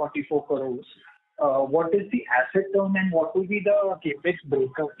 744 crores, what is the asset turn and what will be the capex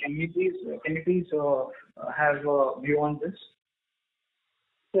breakup? Can you please have a view on this?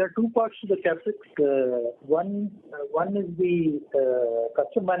 There are 2 parts to the capex. One is the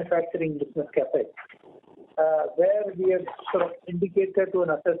custom manufacturing business capex, where we have sort of indicated to an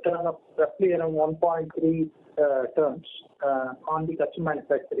asset turn of roughly around 1.3 turns on the custom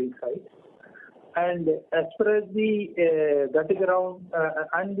manufacturing side. And as far as the that is around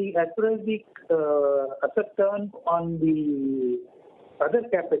as far as the asset turn on the other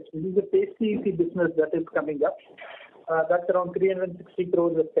capex, this is the paste PVC business that is coming up. That's around 360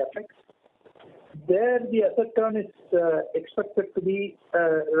 crores of capex. There, the asset turn is expected to be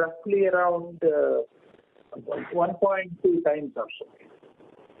roughly around 1.2 times or so.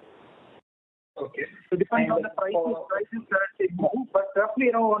 Okay. So depending on the prices currently move, but roughly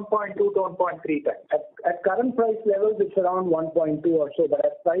around 1.2 to 1.3 times. At current price levels, it's around 1.2 or so, but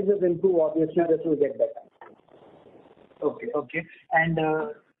as prices improve, obviously this will get better. Okay. And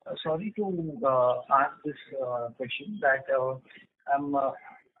sorry to ask this question, that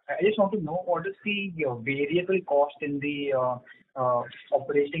I just want to know what is the variable cost in the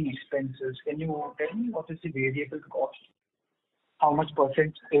operating expenses. Can you tell me what is the variable cost? How much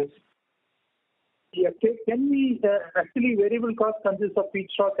percent is? Yeah, can we actually variable cost consists of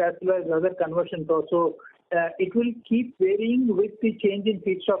feedstock as well as other conversions also. it will keep varying with the change in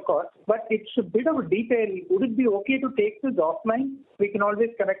feedstock cost, but it's a bit of a detail. Would it be okay to take this offline? We can always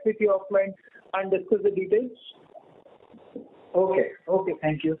connect with you offline and discuss the details. Okay.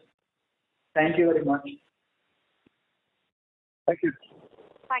 Thank you. Thank you very much. Thank you.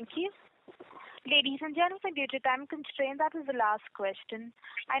 Thank you. Ladies and gentlemen, due to time constraint, that was the last question.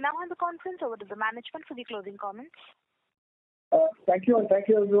 I now hand the conference over to the management for the closing comments. Thank you, and thank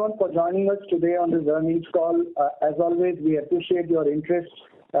you everyone for joining us today on this earnings call. As always, we appreciate your interest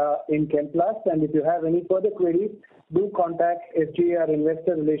in Chemplast, and if you have any further queries, do contact SGA, our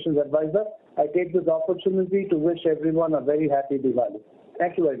Investor Relations Advisor. I take this opportunity to wish everyone a very happy Diwali.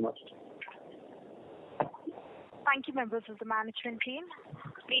 Thank you very much. Thank you, members of the management team.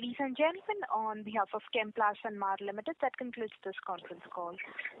 Ladies and gentlemen, on behalf of Chemplast Sanmar Limited, that concludes this conference call.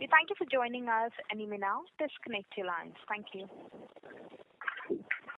 We thank you for joining us, and you may now disconnect your lines. Thank you.